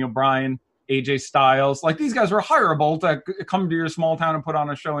Daniel Bryan, AJ Styles. Like, these guys were hireable to come to your small town and put on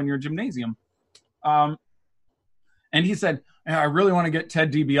a show in your gymnasium. And he said, I really want to get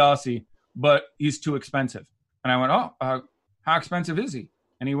Ted DiBiase, but he's too expensive. And I went, how expensive is he?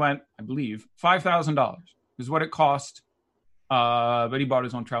 And he went, I believe, $5,000 is what it cost. But he bought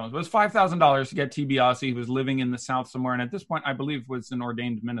his own travel. It was $5,000 to get DiBiase. He was living in the South somewhere. And at this point, I believe was an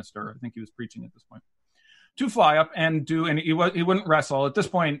ordained minister. I think he was preaching at this point. To fly up and he wouldn't wrestle. At this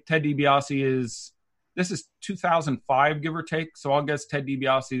point, Ted DiBiase this is 2005, give or take. So I'll guess Ted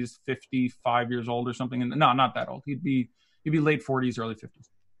DiBiase is 55 years old or something. No, not that old. He'd be late 40s, early 50s.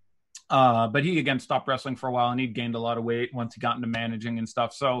 But he, again, stopped wrestling for a while, and he'd gained a lot of weight once he got into managing and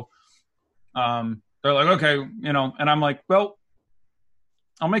stuff. So they're like, okay, and I'm like, well,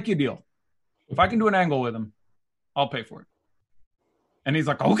 I'll make you a deal. If I can do an angle with him, I'll pay for it. And he's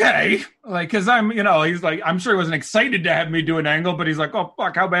like, okay. Like, because he's like, I'm sure he wasn't excited to have me do an angle, but he's like, oh,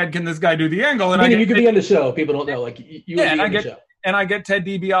 fuck, how bad can this guy do the angle? And you could be on the show. People don't know. Like, I get Ted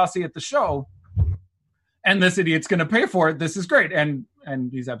DiBiase at the show, and this idiot's going to pay for it. This is great. And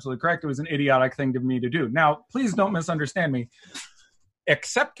he's absolutely correct. It was an idiotic thing to me to do. Now, please don't misunderstand me.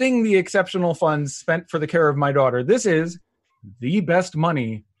 Accepting the exceptional funds spent for the care of my daughter, this is the best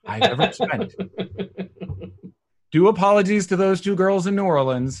money I've ever spent. Due apologies to those 2 girls in New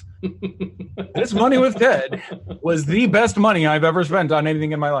Orleans. This money with Ted was the best money I've ever spent on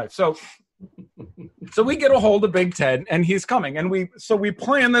anything in my life. So we get a hold of Big Ted, and he's coming. And we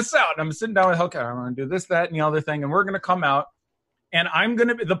plan this out. I'm sitting down with Hellcat. I'm going to do this, that, and the other thing. And we're going to come out. And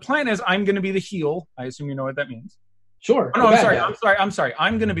the plan is I'm going to be the heel. I assume you know what that means. Sure. Oh, no, I'm sorry.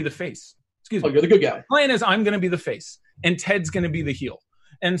 I'm going to be the face. Excuse me. Oh, you're the good guy. The plan is I'm going to be the face, and Ted's going to be the heel.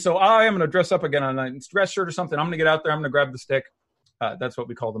 And so I am going to dress up again on a dress shirt or something. I'm going to get out there. I'm going to grab the stick. That's what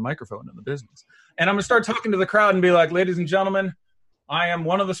we call the microphone in the business. And I'm going to start talking to the crowd and be like, ladies and gentlemen, I am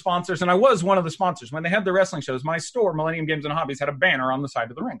one of the sponsors. And I was one of the sponsors. When they had the wrestling shows, my store, Millennium Games and Hobbies, had a banner on the side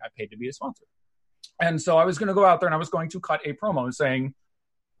of the ring. I paid to be a sponsor. And so I was going to go out there and I was going to cut a promo saying,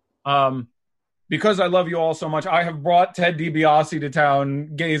 because I love you all so much, I have brought Ted DiBiase to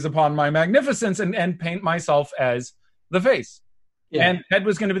town, gaze upon my magnificence, and paint myself as the face. Yeah. And Ted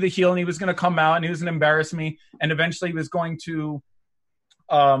was going to be the heel, and he was going to come out, and he was going to embarrass me, and eventually he was going to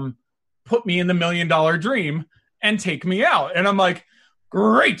put me in the $1 Million Dream and take me out. And I'm like,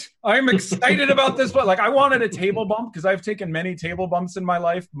 great. I'm excited about this. But, I wanted a table bump because I've taken many table bumps in my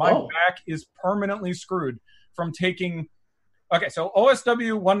life. My back is permanently screwed from taking – okay, so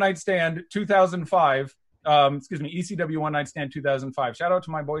OSW One Night Stand 2005, ECW One Night Stand 2005. Shout out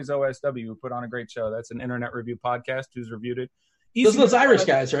to my boys OSW who put on a great show. That's an internet review podcast who's reviewed it. Those are those Irish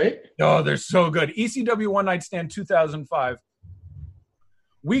guys, right? Oh, they're so good. ECW One Night Stand 2005.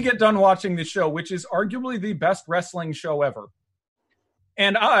 We get done watching the show, which is arguably the best wrestling show ever.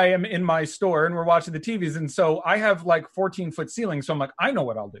 And I am in my store and we're watching the TVs. And so I have like 14-foot ceiling. So I'm like, I know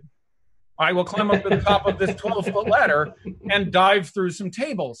what I'll do. I will climb up to the top of this 12-foot ladder and dive through some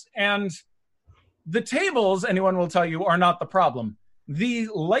tables. And the tables, anyone will tell you, are not the problem. The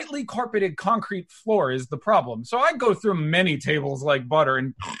lightly carpeted concrete floor is the problem. So I go through many tables like butter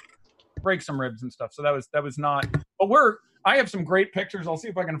and break some ribs and stuff. So that was not. But I have some great pictures. I'll see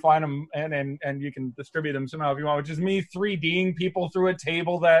if I can find them and you can distribute them somehow if you want, which is me 3D'ing people through a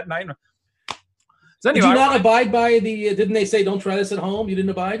table that night. So anyway, did you not abide by didn't they say don't try this at home? You didn't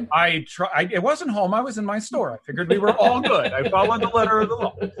abide? It wasn't home. I was in my store. I figured we were all good. I followed the letter of the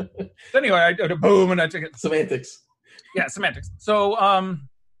law. So anyway, I did a boom and I took it. Semantics. Yeah, semantics. So,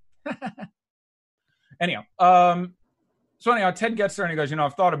 anyhow, Ted gets there and he goes,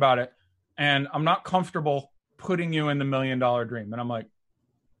 I've thought about it and I'm not comfortable putting you in the $1 million dream. And I'm like,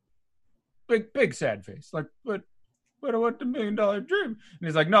 big sad face. Like, but I want the $1 million dream. And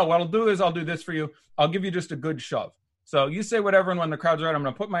he's like, no, what I'll do is I'll do this for you. I'll give you just a good shove. So you say whatever. And when the crowd's right, I'm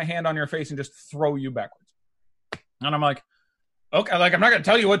going to put my hand on your face and just throw you backwards. And I'm like, okay, like, I'm not going to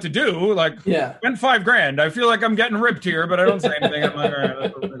tell you what to do. Like, yeah, spend $5,000. I feel like I'm getting ripped here, but I don't say anything. I'm like, all right,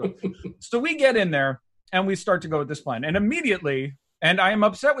 that's what we're gonna go. So we get in there and we start to go with this plan. And immediately, and I am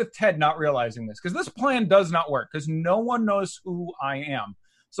upset with Ted not realizing this because this plan does not work because no one knows who I am.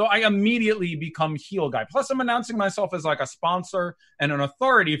 So I immediately become heel guy. Plus, I'm announcing myself as like a sponsor and an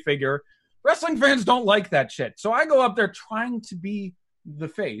authority figure. Wrestling fans don't like that shit. So I go up there trying to be the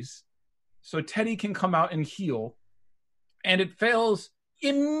face so Teddy can come out and heel. And it fails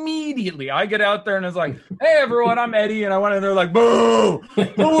immediately. I get out there and it's like, hey, everyone, I'm Eddie. And I went in there like, boo,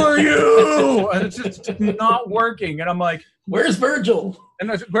 who are you? And it's just not working. And I'm like, where's Virgil? And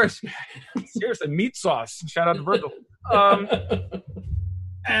seriously, meat sauce. Shout out to Virgil.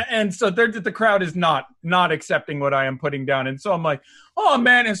 And so the crowd is not accepting what I am putting down. And so I'm like, oh,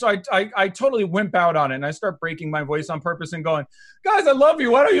 man. And so I totally wimp out on it. And I start breaking my voice on purpose and going, guys, I love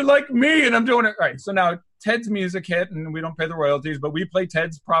you. Why don't you like me? And I'm doing it right. So now Ted's music hit, and we don't pay the royalties, but we play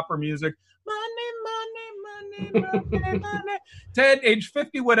Ted's proper music. Money. Ted, age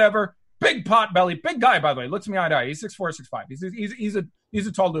 50, whatever. Big pot belly. Big guy, by the way. Looks me eye to eye. He's 6'4", 6'5". He's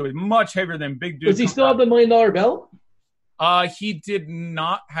a tall dude. Much heavier than big dude. Does he still have the $1 million belt? He did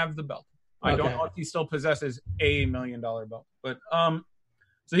not have the belt. I don't know if he still possesses a $1 million belt. But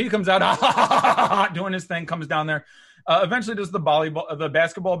so he comes out doing his thing, comes down there. Eventually does the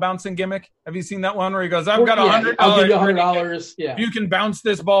basketball bouncing gimmick. Have you seen that one where he goes, I've got $100. I'll give you $100. Yeah. You can bounce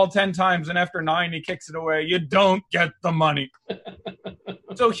this ball 10 times, and after 9, he kicks it away. You don't get the money.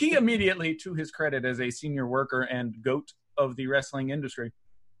 So he immediately, to his credit as a senior worker and goat of the wrestling industry,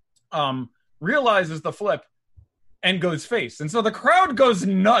 realizes the flip and goes face. And so the crowd goes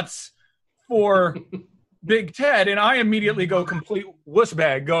nuts for Big Ted, and I immediately go complete wuss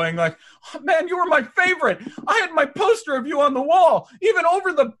bag, going like, oh, man, you were my favorite. I had my poster of you on the wall, even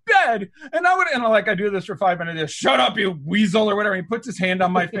over the bed. And I do this for 5 minutes. Shut up, you weasel, or whatever. He puts his hand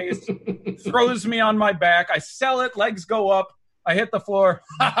on my face, throws me on my back. I sell it. Legs go up. I hit the floor.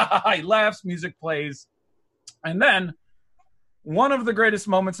 He laughs. Music plays. And then one of the greatest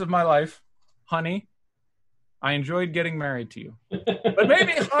moments of my life, honey, I enjoyed getting married to you. But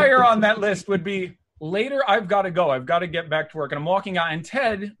maybe higher on that list would be, later, I've got to go. I've got to get back to work. And I'm walking out. And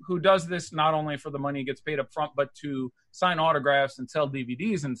Ted, who does this not only for the money he gets paid up front, but to sign autographs and sell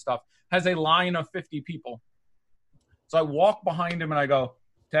DVDs and stuff, has a line of 50 people. So I walk behind him and I go,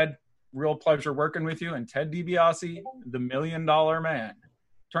 Ted, real pleasure working with you. And Ted DiBiase, the $1 million man,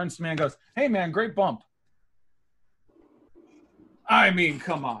 turns to me and goes, hey, man, great bump. I mean,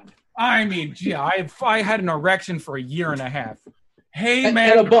 come on. I mean, gee, I had an erection for a year and a half. Hey,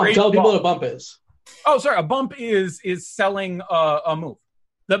 man. And a bump. Tell people what a bump is. Oh, sorry. A bump is selling a move.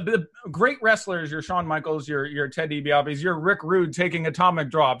 The great wrestlers, your Shawn Michaels, your Ted DiBiase, your Rick Rude taking atomic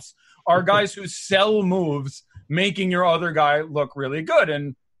drops, are guys who sell moves, making your other guy look really good.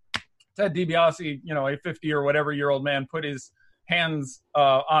 And Ted DiBiase, a 50 or whatever year old man, put his hands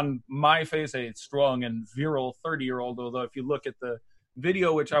on my face, a strong and virile 30-year-old. Although if you look at the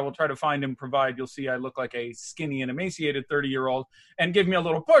video, which I will try to find and provide, you'll see I look like a skinny and emaciated 30-year-old, and give me a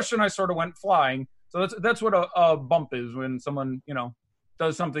little push, and I sort of went flying. So that's what a bump is, when someone,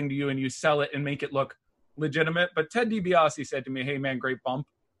 does something to you and you sell it and make it look legitimate. But Ted DiBiase said to me, hey, man, great bump.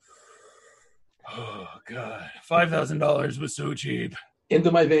 Oh, God. $5,000 was so cheap.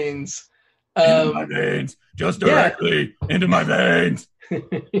 Into my veins. Into my veins, just directly into my veins.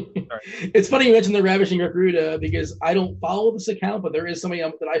 It's funny you mentioned the Ravishing Rick Rude because I don't follow this account, but there is somebody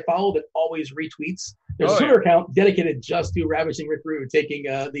that I follow that always retweets. There's a Twitter account dedicated just to Ravishing Rick Rude taking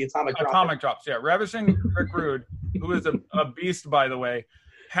the atomic drops. Yeah, Ravishing Rick Rude, who is a beast, by the way,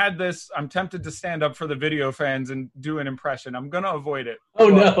 had this. I'm tempted to stand up for the video fans and do an impression. I'm going to avoid it. Oh,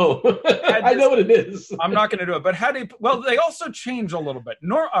 no. I know what it is. I'm not going to do it. But they also change a little bit.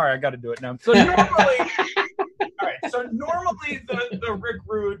 All right, I got to do it now. So normally... All right, so normally the Rick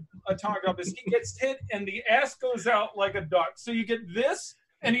Rude atomic drop is he gets hit and the ass goes out like a duck. So you get this,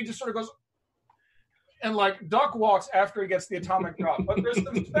 and he just sort of goes and like duck walks after he gets the atomic drop. But there's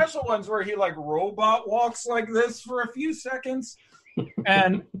some special ones where he like robot walks like this for a few seconds.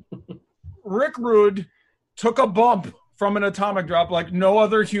 And Rick Rude took a bump from an atomic drop like no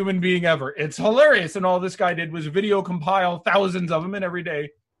other human being ever. It's hilarious. And all this guy did was video compile thousands of them, and every day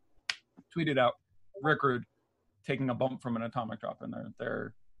tweet it out. Rick Rude taking a bump from an atomic drop, and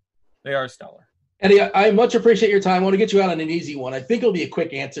they are stellar. Eddie, I much appreciate your time. I want to get you out on an easy one. I think it'll be a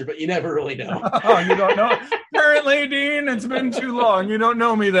quick answer, but you never really know. Oh, you don't know? Apparently, Dean, it's been too long. You don't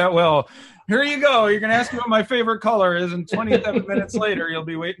know me that well. Here you go. You're going to ask me what my favorite color is, and 27 minutes later, you'll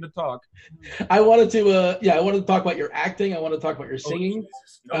be waiting to talk. I wanted to talk about your acting. I want to talk about your singing.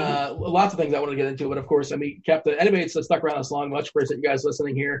 Lots of things I want to get into, but of course, anybody that's stuck around this long, much appreciate you guys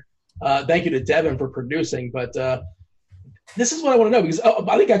listening here. Thank you to Devin for producing, but this is what I want to know because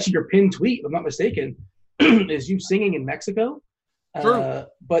I think actually your pinned tweet, if I'm not mistaken, is you singing in Mexico. True.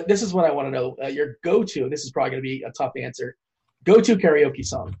 But this is what I want to know. Your go-to, this is probably going to be a tough answer, go-to karaoke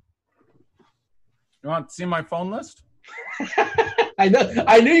song. You want to see my phone list?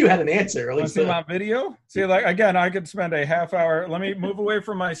 I knew you had an answer. At least see my video? See, like again, I could spend a half hour. Let me move away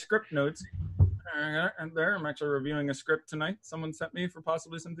from my script notes. And there, I'm actually reviewing a script tonight. Someone sent me for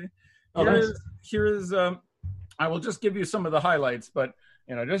possibly something. Here is. I will just give you some of the highlights, but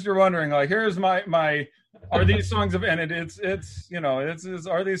just you're wondering, like, here's my. Are these songs are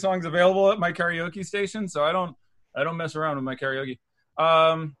these songs available at my karaoke station? So I don't mess around with my karaoke.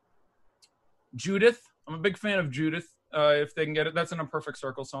 Judith, I'm a big fan of Judith. If they can get it, that's an A Perfect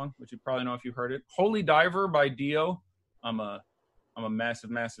Circle song, which you probably know if you've heard it. Holy Diver by Dio. I'm a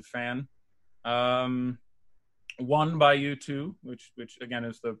massive fan. One by U2, which again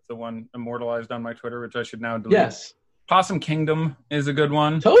is the one immortalized on my Twitter, which I should now delete. Yes. Possum Kingdom is a good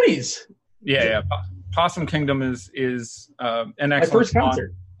one. Toadies. Yeah. Possum Kingdom is an excellent my first song.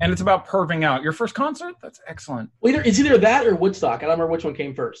 concert. And it's about perving out. Your first concert? That's excellent. Well, it's either that or Woodstock. I don't remember which one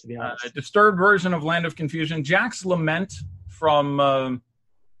came first, to be honest. A disturbed version of Land of Confusion. Jack's Lament from The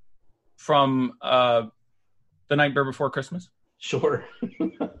Nightmare Before Christmas. Sure.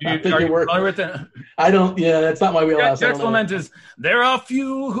 Are you familiar with it? I don't. Yeah, that's not my wheelhouse. Jack's Lament is, there are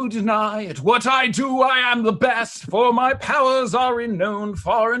few who deny it. What I do, I am the best, for my powers are renowned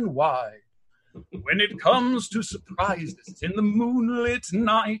far and wide. When it comes to surprises in the moonlit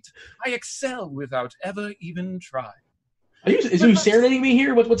night, I excel without ever even trying. Is you serenading me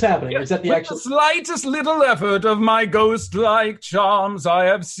here? What's happening? Is that the actual? The slightest little effort of my ghost-like charms, I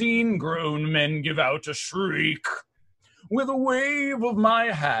have seen grown men give out a shriek. With a wave of my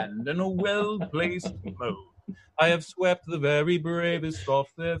hand and a well-placed moan, I have swept the very bravest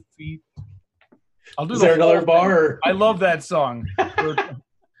off their feet. Is there another bar? I love that song.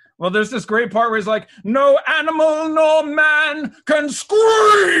 Well, there's this great part where he's like, no animal nor man can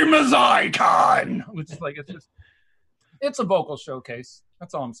scream as I can. Which is like, it's a vocal showcase.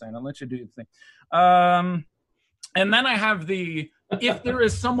 That's all I'm saying. I'll let you do your thing. And then I have if there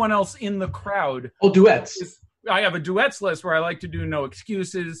is someone else in the crowd. Oh, duets. I have a duets list where I like to do No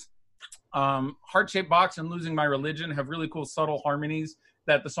Excuses. Heart-Shaped Box and Losing My Religion have really cool subtle harmonies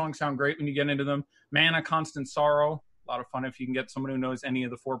that the songs sound great when you get into them. Man, A Constant Sorrow. A lot of fun if you can get someone who knows any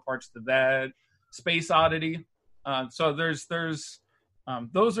of the four parts to that. Space Oddity. So there's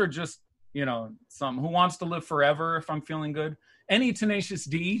those are just, some. Who Wants to Live Forever if I'm feeling good. Any Tenacious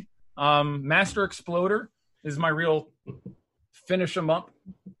D. Master Exploder is my real finish 'em up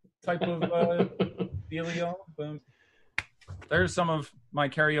type of dealio. There's some of my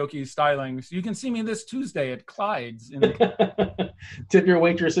karaoke stylings. You can see me this Tuesday at Clyde's. Tip your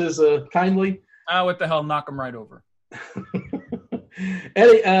waitresses kindly. What the hell? Knock them right over.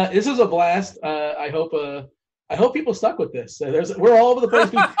 Eddie, this was a blast. I hope people stuck with this. We're all over the place.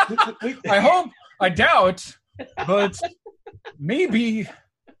 I doubt, but maybe.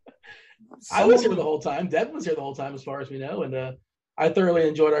 I was here the whole time. Devin was here the whole time, as far as we know, and I thoroughly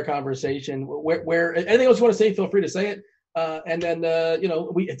enjoyed our conversation. Where anything else you want to say, feel free to say it. And then,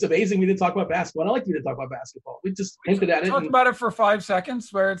 it's amazing we didn't talk about basketball. I like we didn't talk about basketball. We just hinted at it. Talked about it for 5 seconds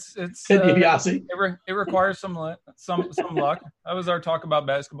where it's Ted DiBiase. It requires some luck. That was our talk about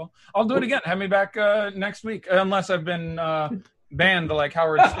basketball. I'll do it again. Have me back next week, unless I've been banned like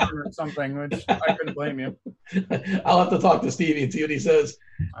Howard Stern or something, which I couldn't blame you. I'll have to talk to Stevie and see what he says.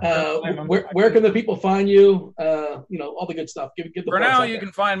 Where can the people find you? All the good stuff. Give the For now, you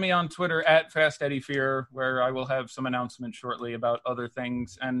can find me on Twitter at FastEddieFear, where I will have some announcements shortly about other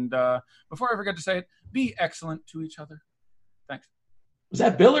things. And before I forget to say it, be excellent to each other. Thanks. Was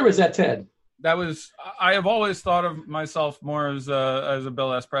that Bill or was that Ted? That was. I have always thought of myself more as a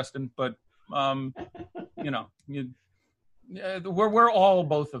Bill S. Preston, but we're all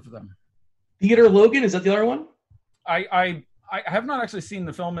both of them. Theodore Logan, is that the other one? I have not actually seen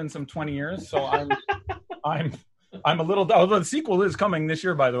the film in some 20 years, so I'm a little. Although the sequel is coming this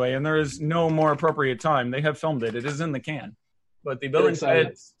year, by the way, and there is no more appropriate time. They have filmed it; it is in the can. But the Bill and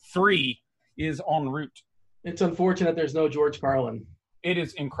Ted 3 is en route. It's unfortunate there's no George Carlin. It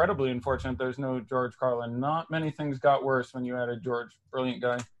is incredibly unfortunate there's no George Carlin. Not many things got worse when you added George. Brilliant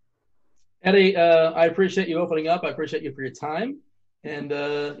guy. Eddie, I appreciate you opening up. I appreciate you for your time. And,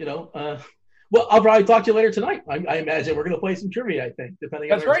 well, I'll probably talk to you later tonight. I imagine we're going to play some trivia, I think,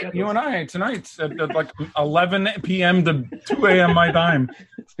 depending on That's right. You and I tonight at like 11 p.m. to 2 a.m. my time.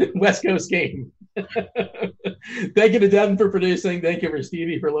 West Coast game. Thank you to Devin for producing. Thank you for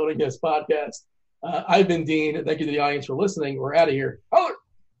Stevie for loading this podcast. I've been Dean. Thank you to the audience for listening. We're out of here. Oh!